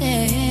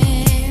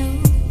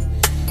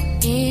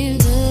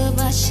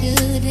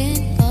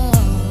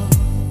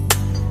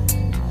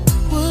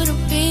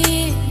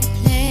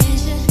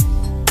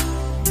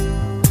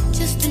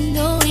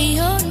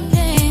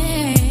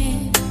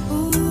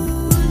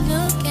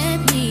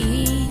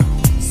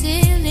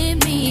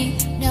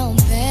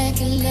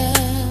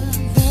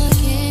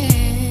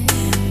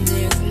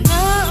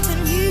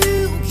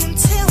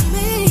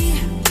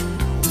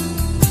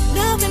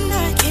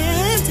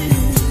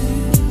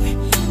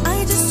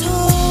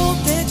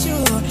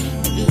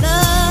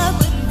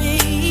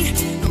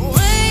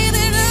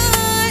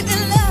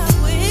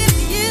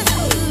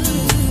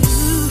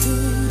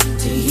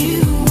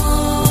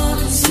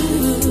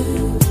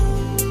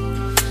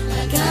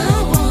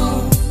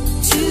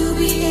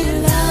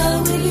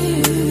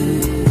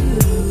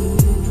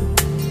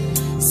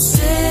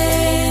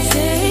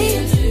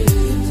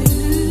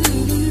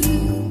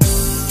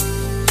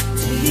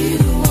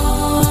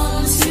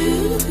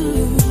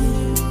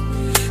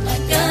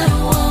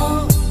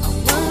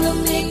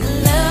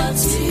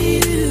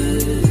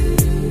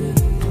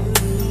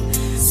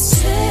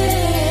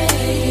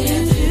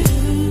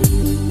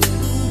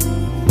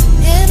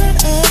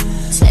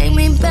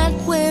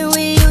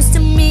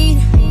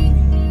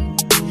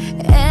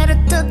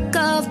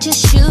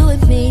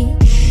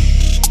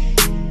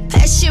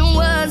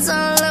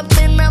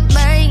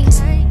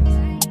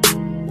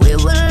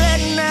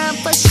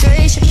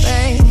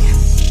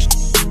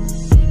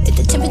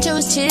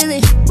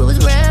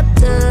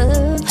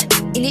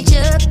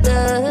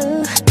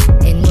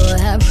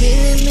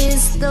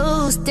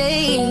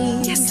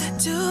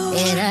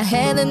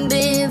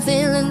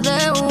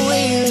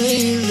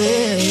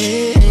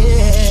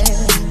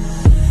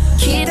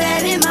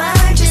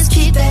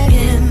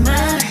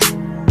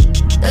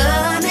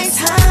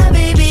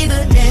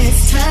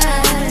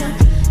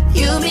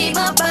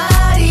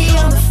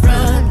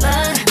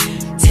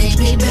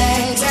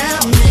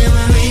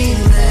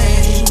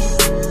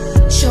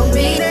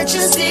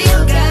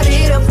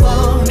out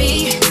for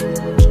me.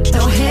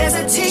 No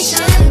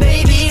hesitation,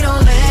 baby,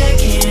 don't back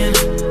in.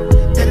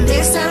 The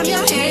next time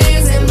your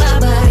hands in my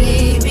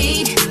body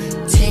beat,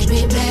 take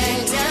me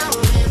back down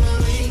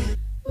memory.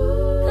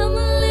 Come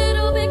a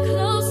little bit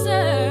closer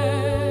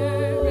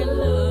and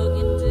look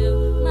into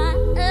my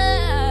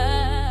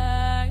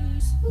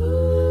eyes.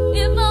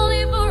 If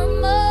only for a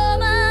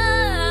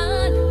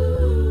moment,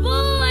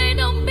 boy,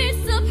 don't be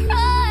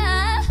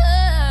surprised.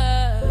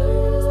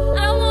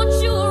 I want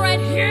you right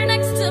here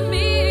next to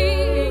me.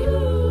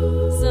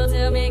 So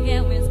tell me,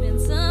 can we spend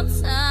some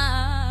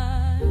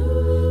time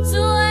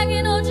so I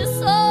can hold you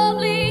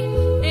softly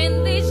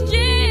in these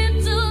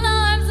gentle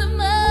arms of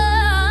mine?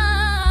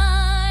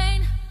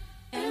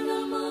 And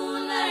the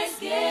moonlight's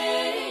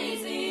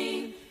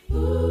gazing,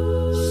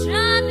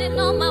 shining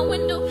on my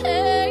window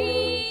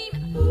pane,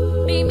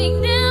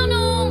 beaming down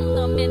on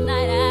the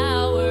midnight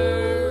hour.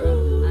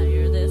 I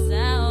hear the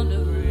sound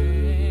of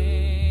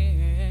rain.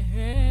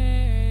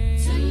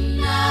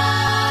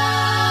 Tonight,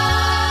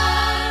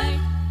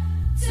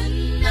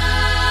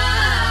 tonight,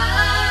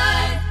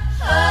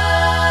 oh,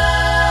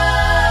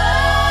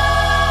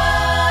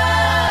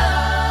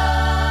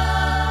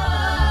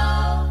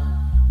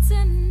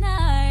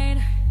 tonight,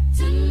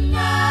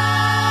 tonight,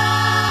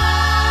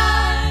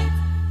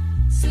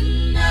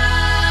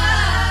 tonight,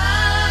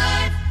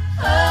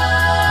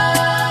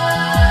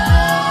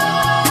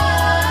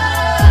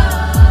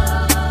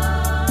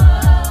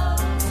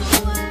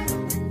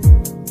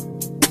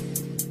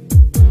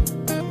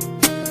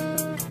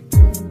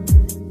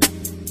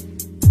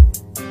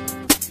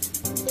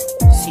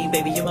 See,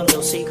 baby, you're my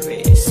little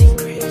secret,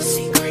 secret,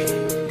 secret.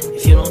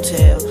 If you don't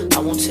tell, I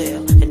won't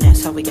tell, and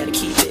that's how we gotta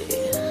keep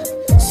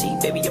it. See,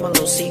 baby, you're my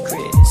little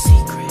secret,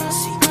 secret,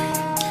 secret.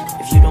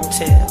 If you don't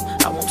tell,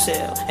 I won't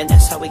tell, and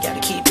that's how we gotta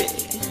keep it.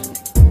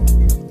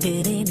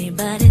 Did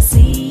anybody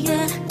see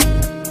ya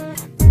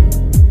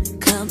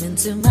coming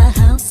to my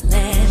house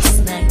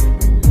last night?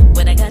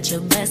 When I got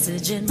your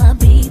message in my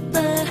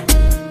beeper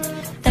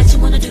that you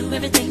wanna do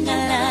everything I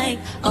like.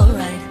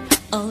 Alright,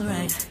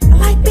 alright. I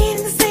like being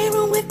in the same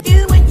room with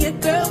you and your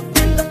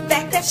girlfriend. The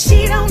fact that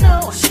she don't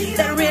know,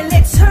 that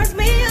really turns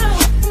me on.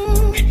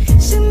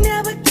 She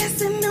never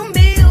guessed in a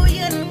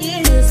million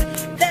years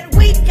that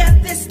we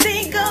got this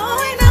thing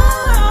going on.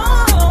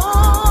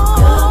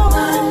 You're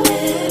my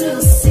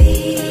little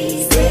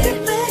secret,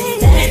 baby.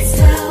 That's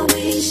how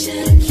we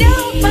should keep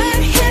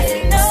Nobody has to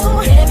know. So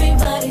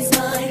everybody's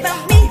mind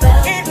about me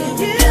and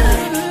you.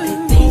 They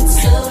think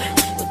so,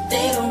 but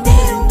they don't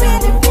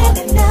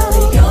really know.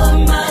 You're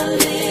my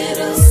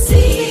little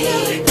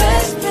secret,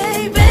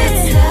 baby.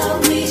 That's how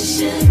we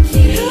should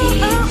keep it.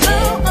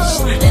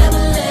 Should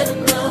never let it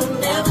go,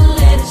 never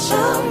let it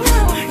show.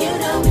 You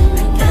know,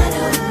 I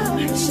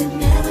know, should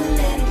never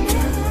let it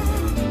go.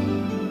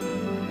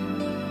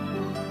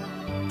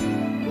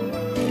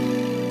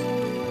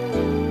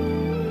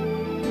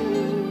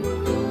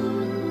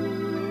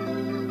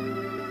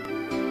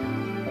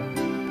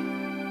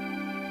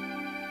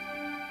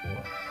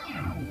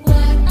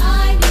 What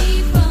I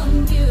need from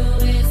you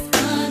is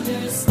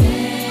understanding.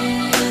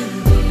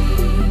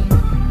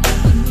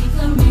 When we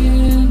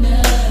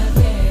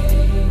communicate,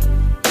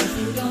 if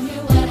you don't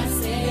hear what I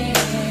say.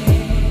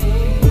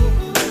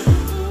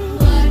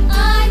 What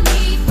I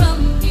need from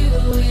you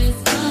is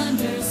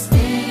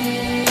understanding.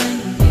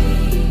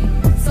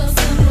 So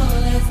simple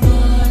as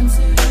 1,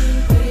 2,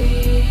 3.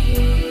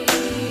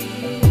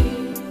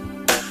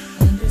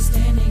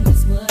 Understanding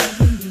is what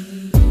we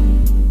need.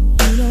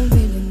 You don't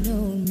really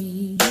know me.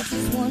 You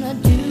just wanna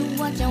do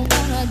what you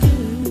wanna do.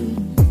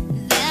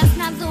 That's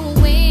not the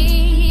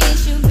way it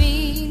should be.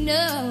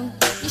 No,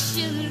 you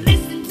should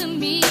listen to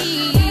me.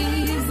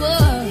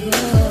 Whoa.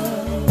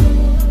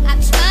 I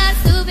tried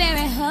so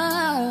very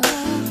hard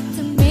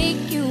to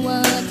make you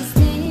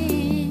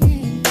understand,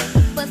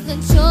 but the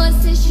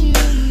choices you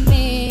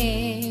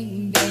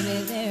make, baby,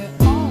 they're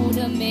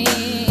older men.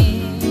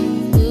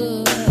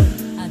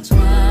 I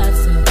tried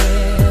so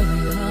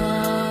very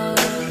hard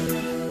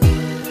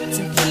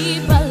to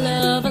keep our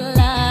love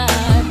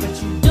alive, but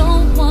you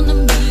don't wanna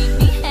meet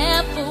me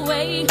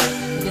halfway.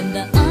 Then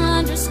the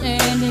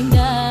understanding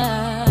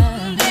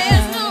dies.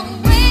 There's no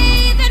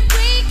way that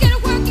we can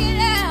work it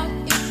out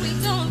if we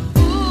don't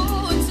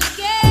pull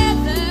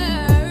together.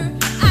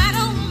 I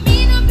don't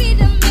mean to be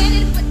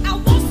demanding, but I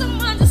want some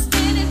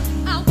understanding.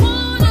 I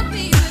wanna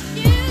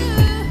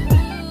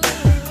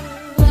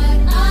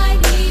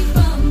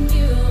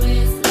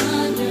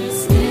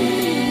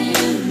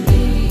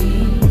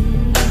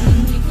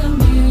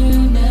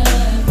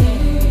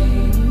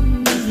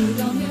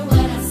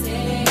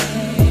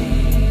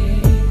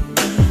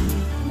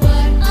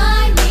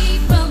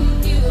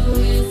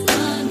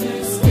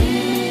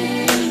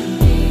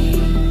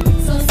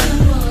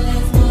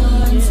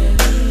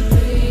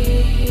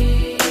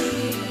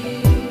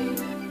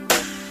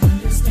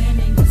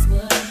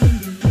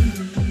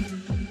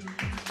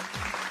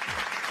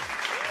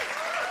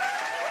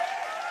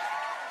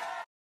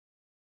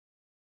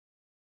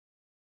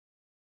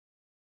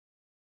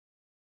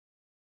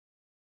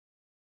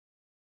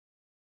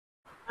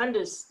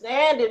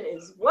Understanding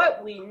is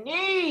what we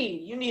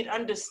need. You need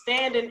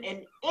understanding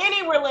in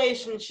any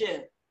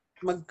relationship.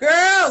 My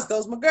girls,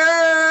 those my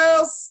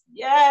girls.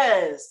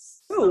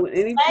 Yes. Ooh,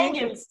 anything?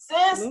 Banging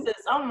sisters.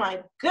 Oh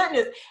my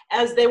goodness.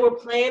 As they were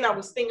playing, I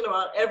was thinking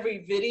about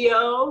every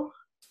video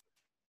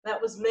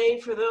that was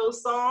made for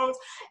those songs.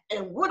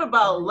 And what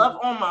about Love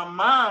on My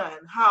Mind?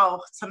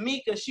 How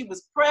Tamika, she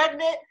was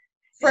pregnant.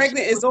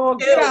 Pregnant is all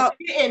get out.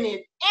 Getting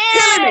it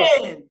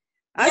Killing in.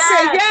 I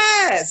say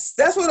yes.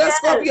 That's what us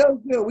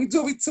Scorpios do.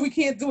 We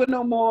can't do it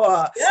no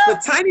more. Yeah.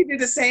 But Tiny did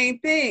the same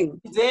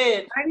thing. He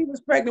did. Tiny was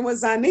pregnant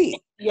with Zani.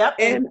 Yep.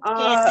 And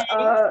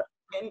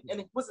and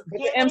it was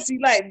the MC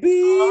like,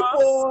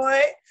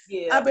 B-boy,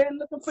 yeah. I've been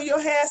looking for your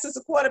hair since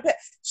a quarter past.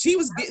 She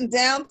was getting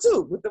down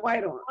too with the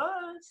white on.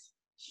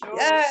 Sure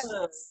Yes.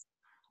 was.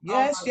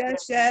 Yes, Oh,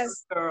 yes,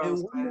 yes.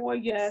 girls, And one more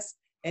yes.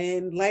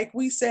 And like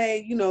we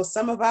say, you know,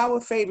 some of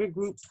our favorite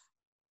groups,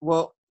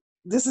 well,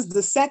 this is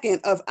the second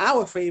of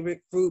our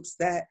favorite groups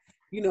that,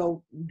 you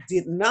know,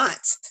 did not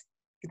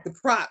get the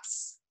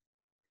props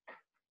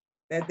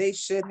that they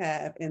should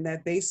have and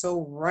that they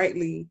so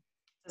rightly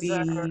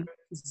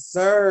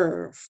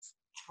deserve.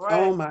 Right.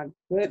 Oh my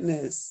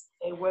goodness.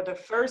 They were the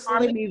first.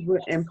 Harmonies were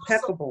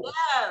impeccable.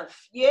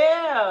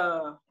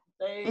 Yeah.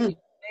 They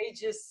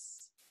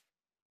just,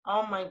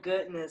 oh my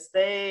goodness.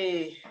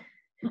 They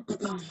got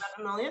 7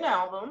 million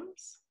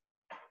albums.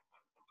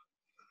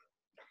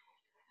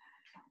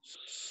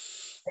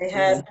 They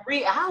had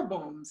 3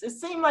 albums. It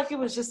seemed like it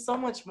was just so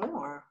much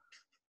more.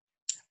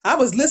 I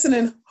was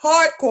listening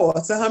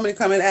hardcore to Humming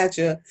Coming At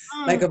You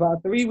like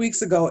about 3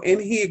 weeks ago, in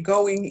here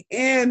going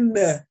in.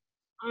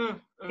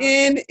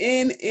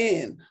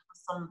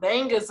 Some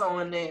bangers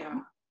on there.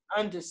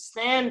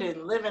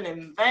 Understanding, Living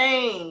in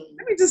Vain.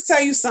 Let me just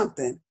tell you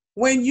something.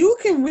 When you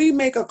can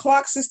remake a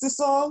Clark Sisters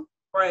song,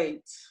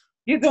 right,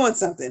 you're doing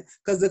something.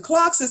 Because the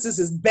Clark Sisters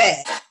is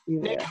bad.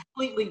 They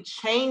completely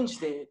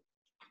changed it.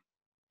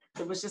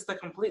 It was just a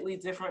completely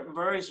different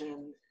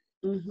version.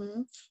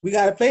 Mm-hmm. We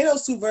got to play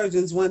those 2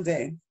 versions one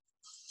day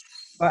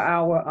for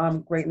our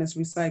Greatness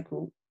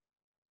Recycled.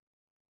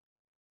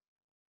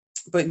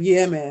 But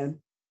yeah,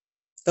 man,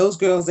 those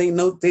girls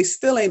they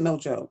still ain't no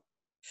joke.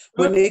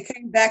 When they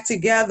came back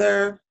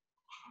together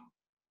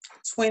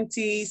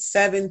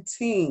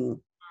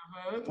 2017,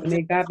 when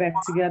they got back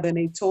together and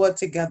they toured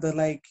together,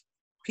 like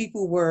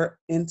people were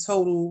in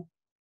total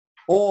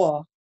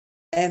awe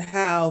at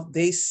how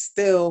they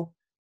still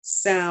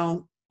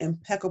sound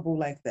impeccable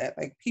like that.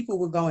 Like people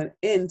were going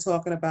in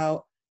talking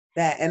about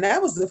that, and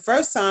that was the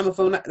first time.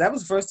 That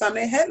was the first time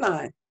they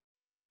headlined.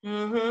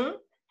 Mm-hmm.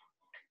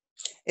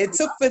 It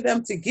took for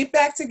them to get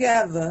back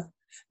together,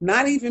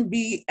 not even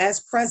be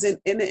as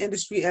present in the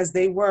industry as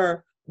they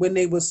were when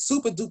they were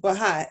super duper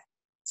hot,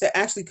 to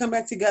actually come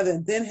back together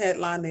and then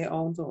headline their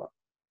own tour.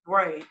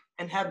 Right,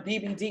 and have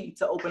BBD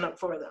to open up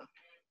for them.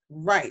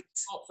 Right.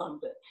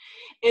 Something.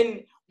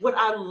 And what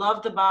I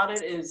loved about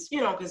it is, you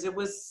know, because it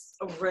was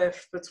a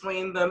rift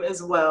between them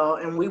as well,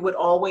 and we would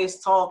always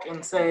talk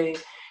and say,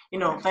 you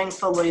know,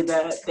 thankfully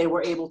that they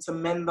were able to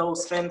mend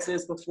those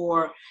fences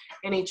before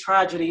any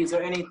tragedies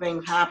or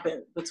anything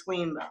happened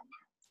between them.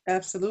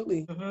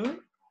 Absolutely. Mm-hmm.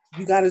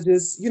 You gotta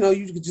just, you know,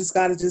 you just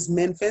gotta just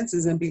mend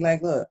fences and be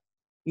like, look,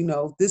 you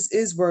know, this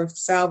is worth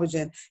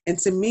salvaging. And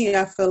to me,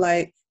 I feel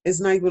like it's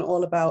not even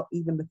all about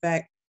even the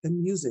fact, the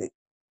music.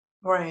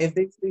 Right. If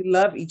they really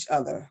love each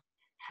other.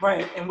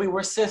 Right. And we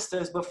were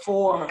sisters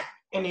before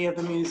any of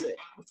the music,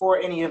 before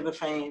any of the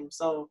fame.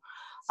 So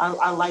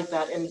I like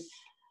that. And,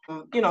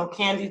 you know,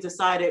 Candy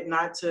decided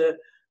not to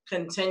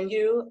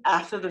continue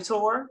after the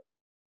tour.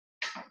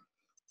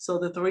 So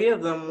the 3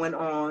 of them went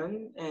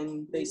on,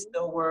 and they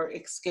still were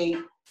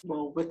Escape,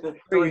 well, with the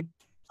 3.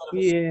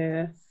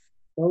 Yeah.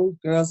 Those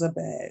girls are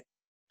bad.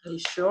 They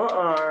sure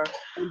are.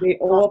 And they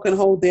all can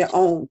hold their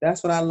own.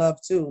 That's what I love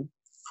too.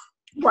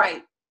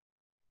 Right.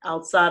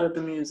 Outside of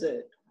the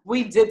music.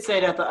 We did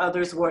say that the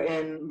others were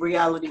in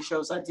reality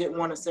shows. I did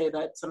want to say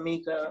that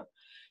Tamika,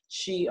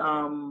 she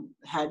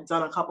had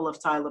done a couple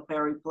of Tyler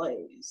Perry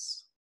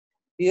plays.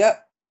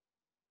 Yep.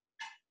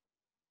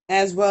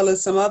 As well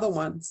as some other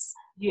ones.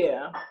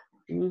 Yeah.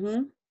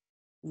 Mm-hmm.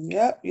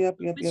 Yep.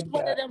 Which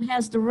one of them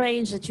has the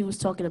range that you was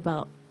talking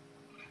about?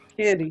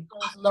 Candy.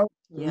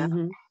 Yeah.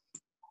 Mm-hmm.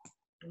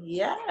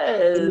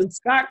 Yes. And the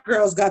Scott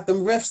girls got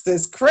them riffs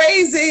that's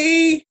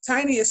crazy.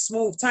 Tiny is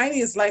smooth. Tiny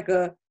is like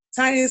a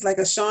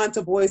Sean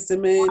to Boyz II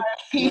Men.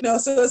 You know,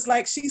 so it's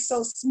like she's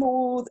so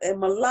smooth and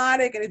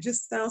melodic, and it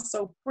just sounds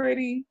so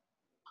pretty.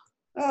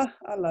 Oh,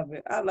 I love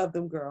it. I love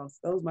them girls.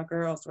 Those are my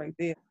girls right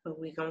there. So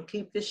we're going to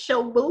keep this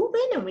show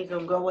moving, and we're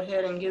going to go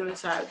ahead and get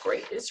into our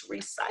greatest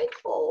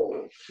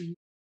recycle.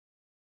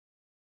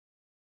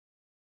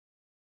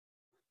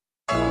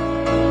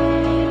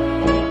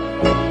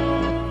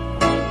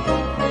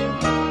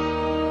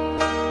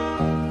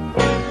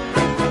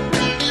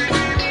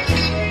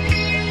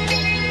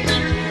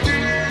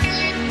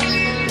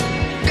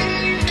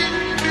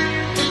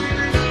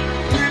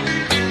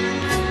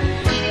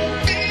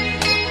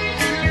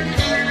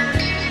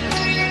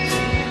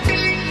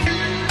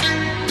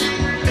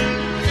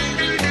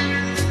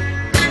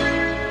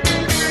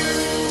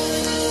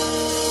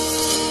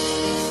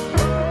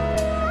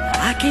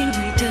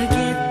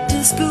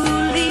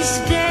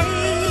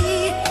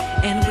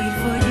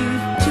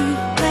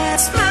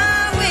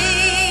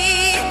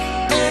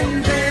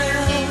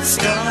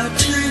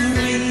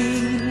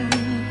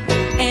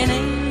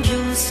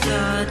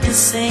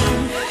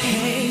 sing.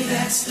 Hey,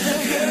 that's the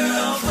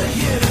girl for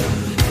you.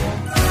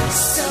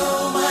 So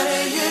what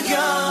are you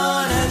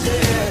gonna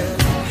do?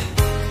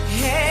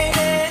 Hey,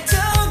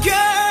 little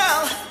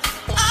girl,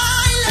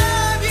 I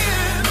love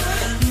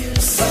you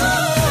so.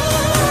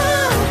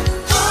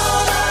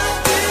 All I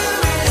do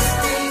is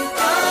think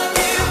of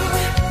you.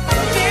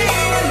 Day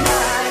and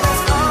night,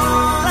 that's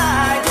all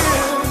I do.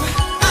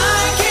 I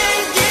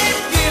can't get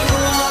you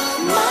off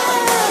my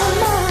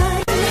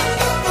mind.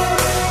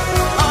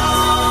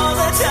 All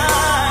the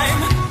time,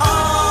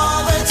 all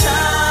the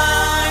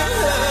time.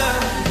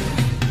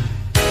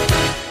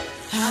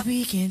 I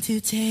begin to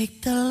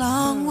take the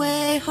long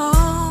way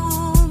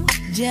home,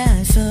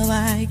 just so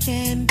I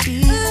can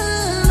be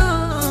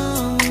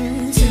alone.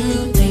 To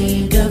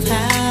think of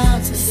how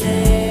to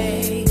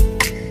say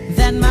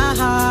that my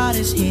heart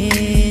is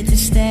here to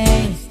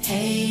stay.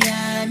 Hey,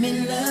 I'm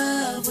in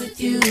love with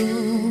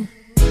you.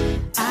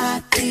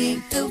 I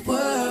think the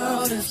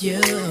world of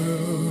you.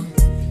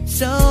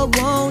 So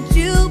won't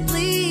you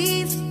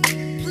please,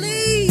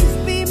 please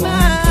be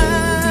mine?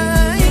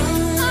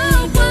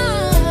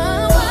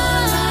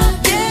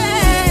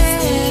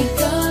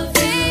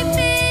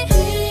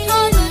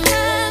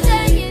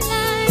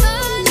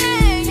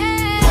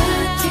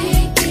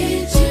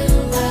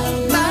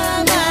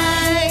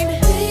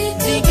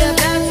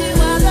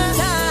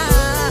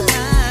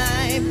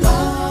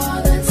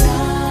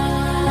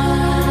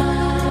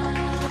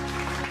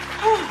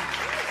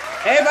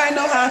 Everybody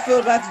know how I feel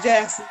about the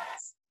Jacksons.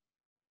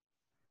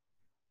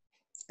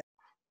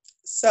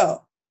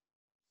 So,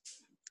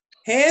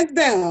 hands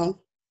down,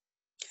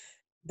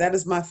 that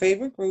is my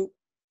favorite group.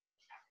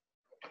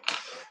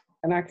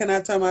 And I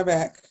cannot turn my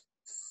back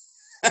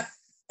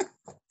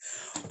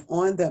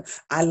on them.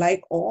 I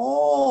like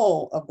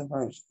all of the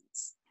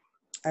versions.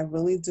 I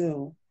really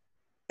do.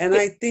 And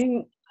I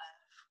think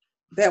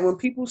that when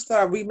people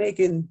start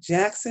remaking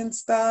Jackson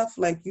stuff,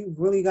 like, you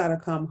really got to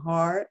come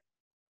hard.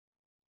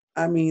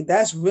 I mean,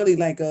 that's really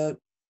like a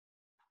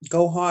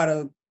go hard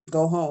or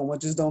go home, or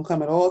just don't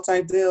come at all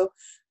type deal.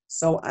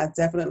 So I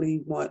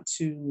definitely want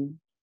to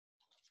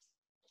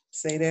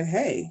say that,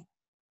 hey,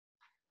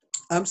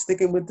 I'm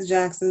sticking with the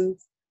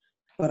Jacksons,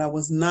 but I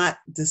was not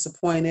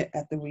disappointed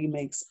at the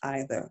remakes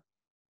either,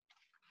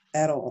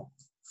 at all.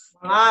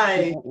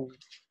 On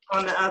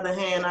the other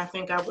hand, I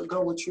think I would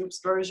go with Troop's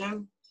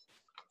version.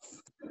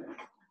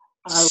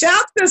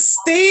 Shout to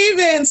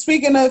Steven.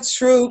 Speaking of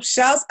Troop,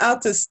 shouts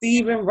out to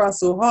Steven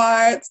Russell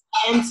Hart.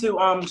 And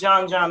to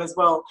John as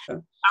well.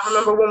 I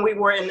remember when we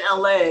were in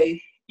LA,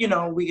 you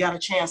know, we got a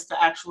chance to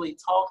actually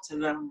talk to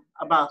them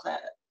about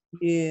that.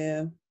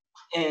 Yeah.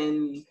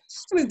 And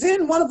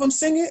didn't one of them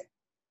sing it?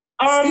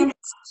 I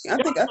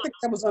think that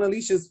was on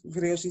Alicia's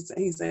video.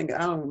 He sang it.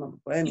 I don't remember,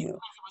 but anyhow. it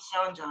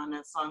was John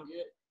that sung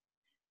it.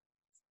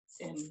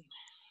 And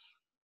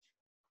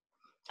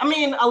I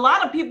mean, a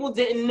lot of people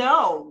didn't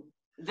know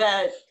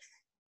that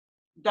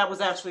was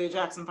actually a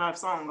Jackson 5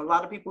 song. A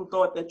lot of people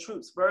thought that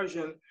Troop's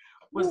version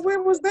was. Well,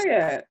 where was they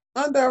at?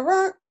 Under a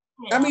rock?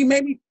 Yeah. I mean,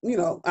 maybe, you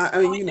know. I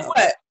mean, you know.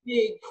 But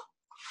it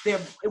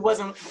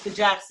wasn't the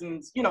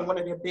Jacksons, you know, one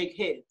of their big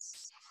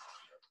hits.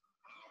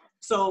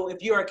 So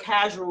if you're a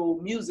casual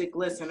music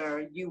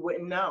listener, you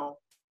wouldn't know.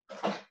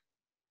 Okay.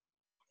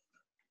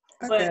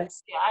 But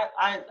yeah,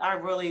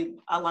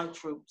 I like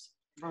Troop's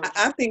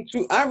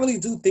version. I really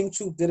do think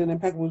Troop did an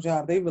impeccable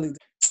job. They really did.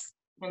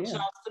 And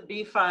shouts to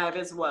B5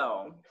 as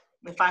well.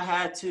 If I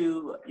had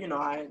to, you know,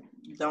 I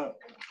don't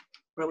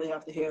really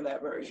have to hear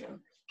that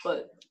version,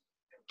 but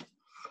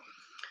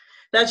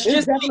that's it's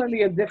just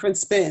definitely a different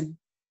spin.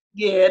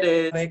 Yeah, it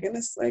is. Like, and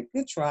it's like,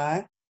 good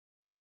try.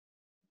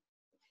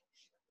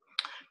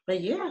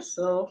 But yeah,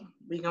 so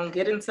we're gonna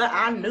get into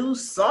our new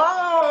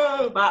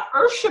song by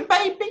Ursha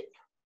Baby.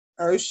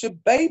 Ursha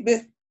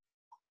Baby.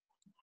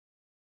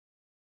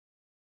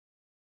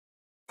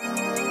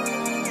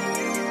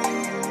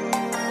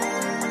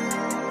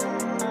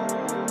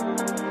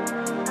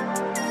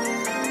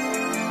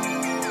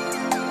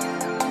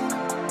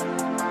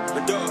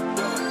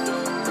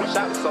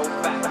 So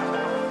fat.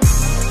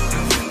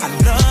 I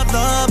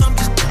love, I'm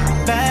just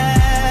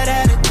bad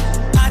at it.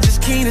 I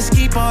just can't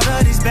escape all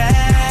of these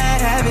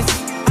bad habits.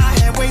 I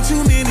had way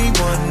too many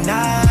one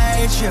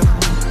nights, yeah.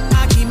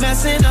 I keep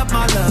messing up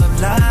my love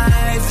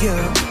life,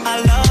 yeah.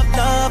 I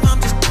love, I'm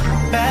just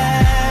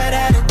bad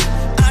at it.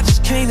 I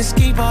just can't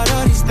escape all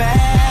of these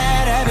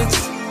bad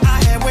habits. I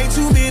had way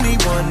too many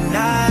one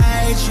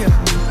nights, yeah.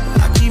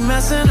 I keep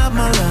messing up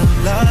my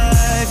love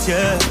life,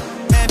 yeah.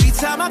 Every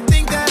time I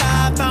think that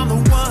I found the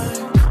one,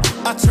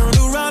 I turn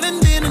around and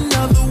then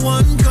another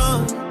one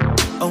come.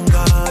 Oh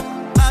God,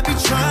 I be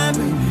trying,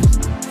 baby.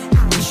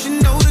 You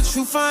should know the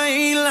truth, I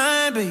ain't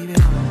lying, baby.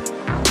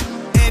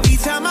 Every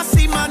time I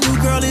see my new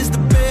girl is the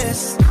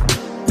best,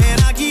 man,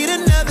 I get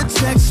another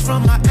text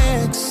from my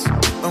ex.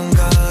 Oh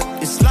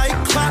God, it's like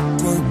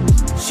clockwork.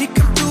 She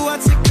come through, I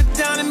take her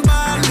down and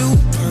buy a new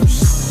purse.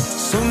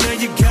 So now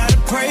you gotta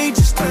pray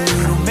just a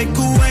little, make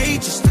a way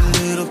just a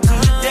little, till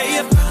the day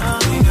you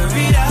figure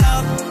it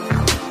out.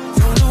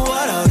 Don't know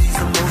what all these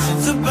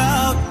emotions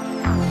about,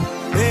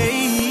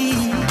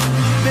 hey.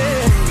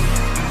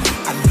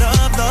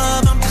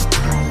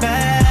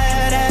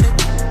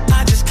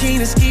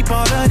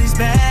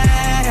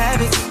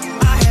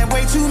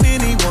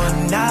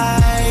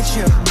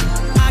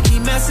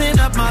 messing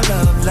up my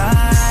love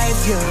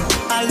life, yeah.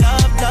 I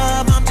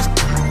love, I'm just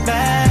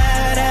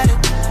bad at it.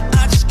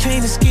 I just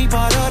can't escape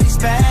all of these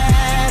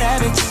bad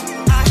habits.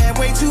 I had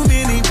way too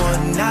many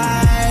one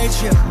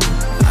nights, yeah.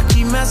 I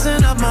keep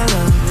messing up my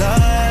love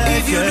life.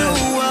 If you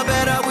knew, I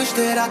bet I wish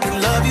that I could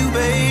love you,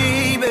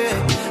 baby.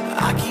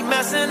 I keep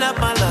messing up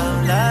my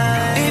love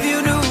life. If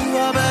you knew,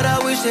 I bet I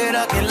wish that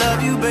I could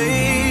love you,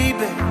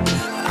 baby.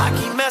 I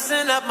keep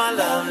messing up my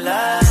love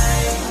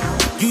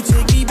life. You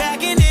take me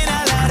back and then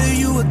I lie to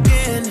you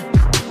again.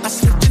 I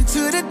slipped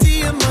into the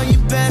DM of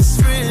your best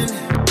friend.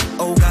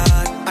 Oh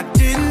God, I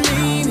didn't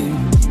mean it.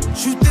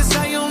 Truth is,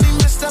 I only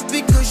messed up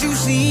because you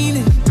seen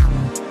it.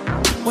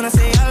 When I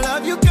say I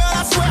love you, girl,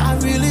 I swear I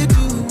really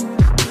do.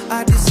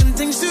 I did some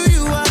things to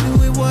you, I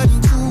knew it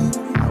wasn't cool.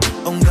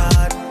 Oh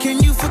God, can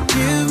you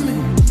forgive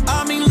me?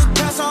 I mean, look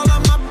past all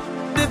of my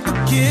and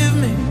forgive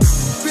me.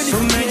 Really, so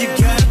man, you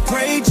gotta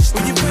pray just a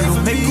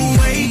little, make a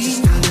way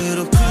just a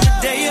little.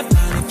 Today I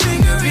finally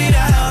figure it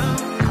out.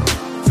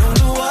 Don't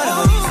know what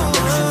all these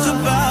emotions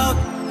about,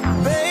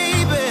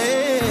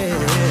 baby.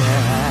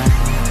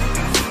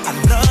 I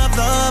love,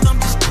 I'm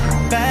just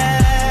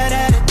bad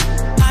at it.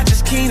 I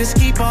just can't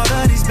escape all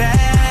of these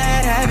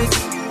bad habits.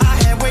 I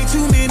had way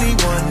too many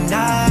one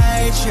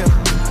nights, yeah.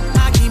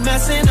 I keep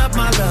messing up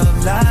my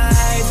love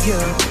life,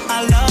 yeah.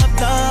 I love,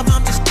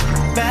 I'm just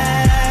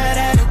bad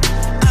at it.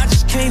 I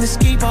just can't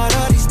escape all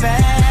of these bad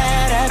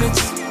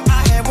habits.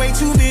 I had way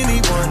too many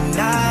one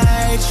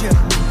nights, yeah.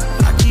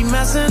 I keep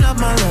messing up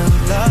my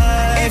love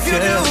life. If you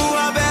knew,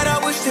 I bet I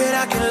wish that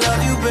I could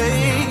love you,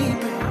 baby.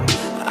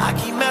 I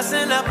keep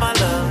messing up my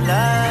love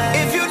life.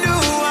 If you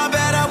knew, I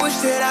bet I wish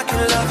that I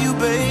could love you,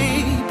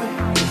 baby.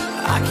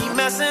 I keep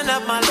messing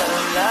up my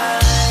love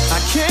life. I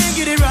can't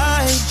get it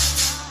right.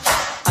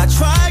 I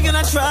try and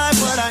I try,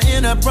 but I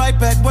end up right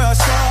back where I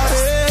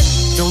started.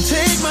 Don't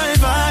take my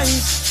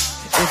advice.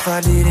 If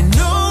I didn't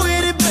know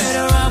any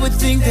better, I would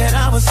think that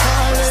I was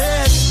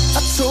solid.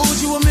 I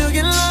told you a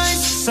million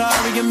lies,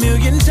 sorry a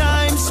million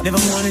times. Never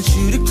wanted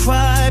you to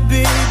cry,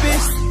 baby.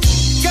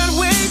 Got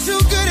way too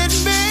good at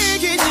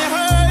making you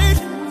hurt.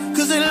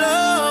 Cause in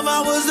love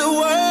I was the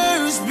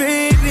worst,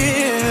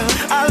 baby.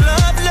 I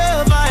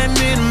love, I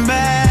admit I'm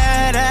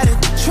bad at it.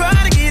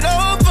 Trying to get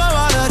over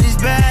all of these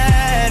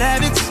bad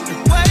habits.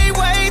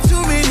 Way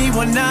too many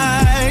one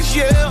nights,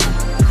 yeah.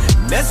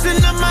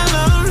 Messing up my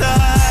love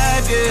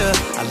life, yeah.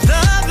 I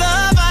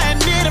love, I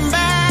admit I'm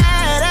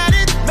bad at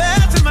it.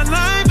 Bad to my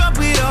life, but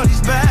with all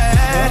these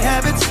bad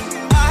habits.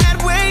 I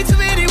had way too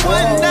many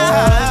one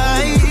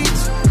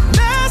nights.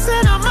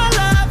 Messing up my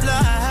love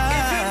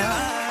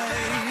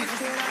life.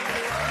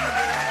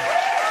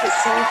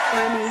 It's so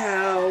funny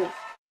how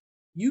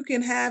you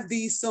can have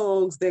these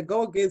songs that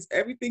go against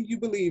everything you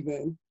believe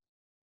in.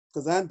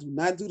 Because I do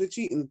not do the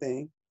cheating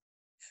thing.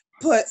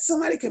 But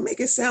somebody can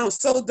make it sound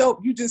so dope.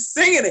 You just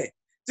singing it.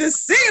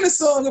 Just singing a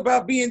song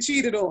about being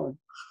cheated on.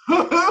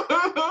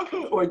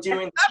 Or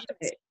doing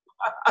it.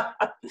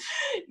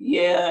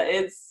 Yeah,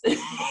 it's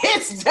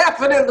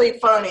definitely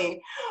funny.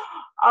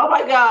 Oh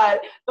my God.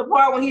 The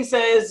part when he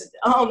says,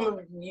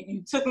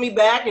 you took me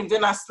back and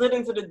then I slid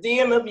into the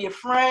DM of your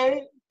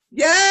friend.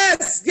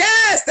 Yes,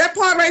 that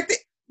part right there.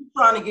 You're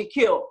trying to get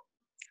killed.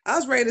 I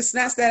was ready to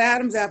snatch that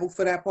Adam's apple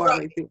for that part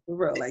right there, for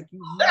real. Like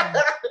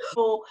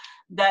people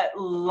that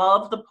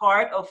love the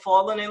part of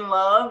falling in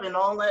love and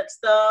all that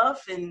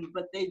stuff,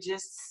 but they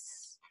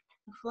just,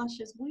 the flesh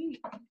is weak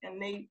and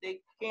they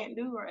can't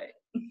do right.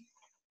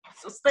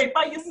 So stay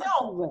by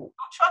yourself. Don't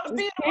try to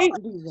be in a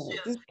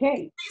relationship. Just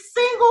can't. Be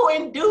single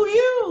and do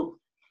you.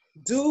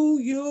 Do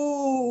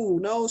you.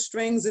 No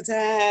strings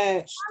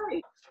attached.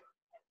 Right.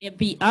 And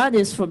be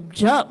honest from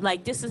jump.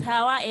 Like, this is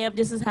how I am.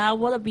 This is how I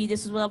want to be.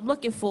 This is what I'm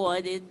looking for.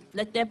 And then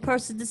let that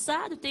person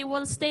decide if they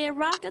want to stay and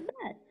rock or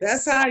not.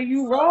 That's how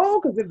you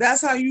roll. Because if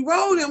that's how you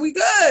roll, then we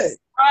good.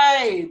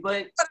 Right.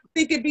 But I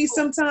think it be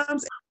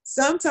sometimes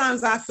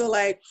I feel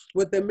like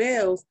with the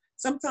males,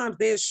 sometimes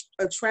their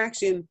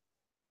attraction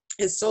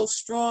is so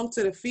strong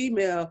to the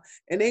female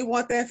and they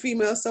want that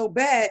female so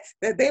bad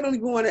that they don't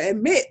even want to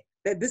admit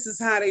that this is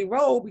how they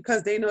roll,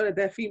 because they know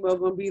that female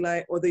going to be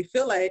like, or they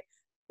feel like,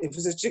 if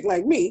it's a chick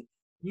like me,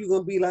 you're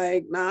going to be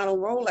like, nah, I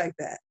don't roll like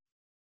that.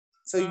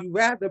 So you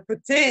rather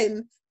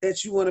pretend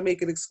that you want to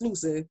make it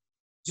exclusive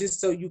just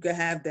so you can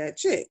have that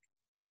chick.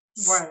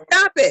 Right.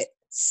 Stop it.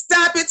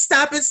 Stop it,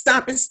 stop it,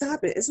 stop it,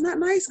 stop it. It's not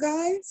nice,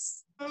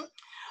 guys.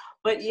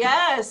 But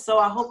yes, so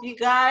I hope you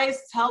guys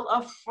tell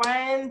a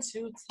friend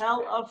to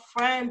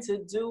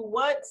do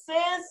what,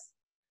 sis?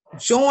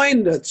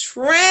 Join the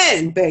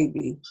trend,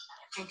 baby.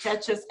 You can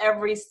catch us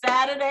every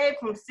Saturday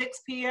from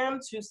 6 p.m.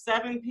 to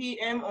 7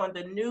 p.m. on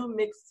the new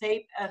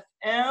Mixtape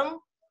FM.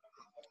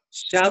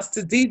 Shouts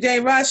to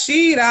DJ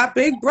Rashid, our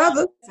big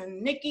brother.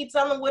 And Nikki,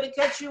 tell them where to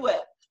catch you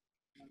at.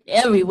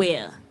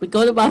 Everywhere. We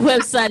go to my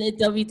website at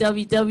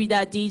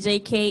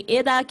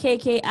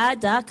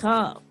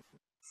www.djknikki.com.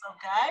 So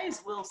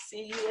guys, we'll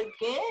see you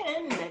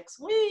again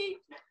next week.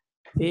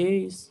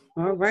 Peace.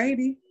 All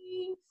righty.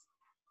 Peace.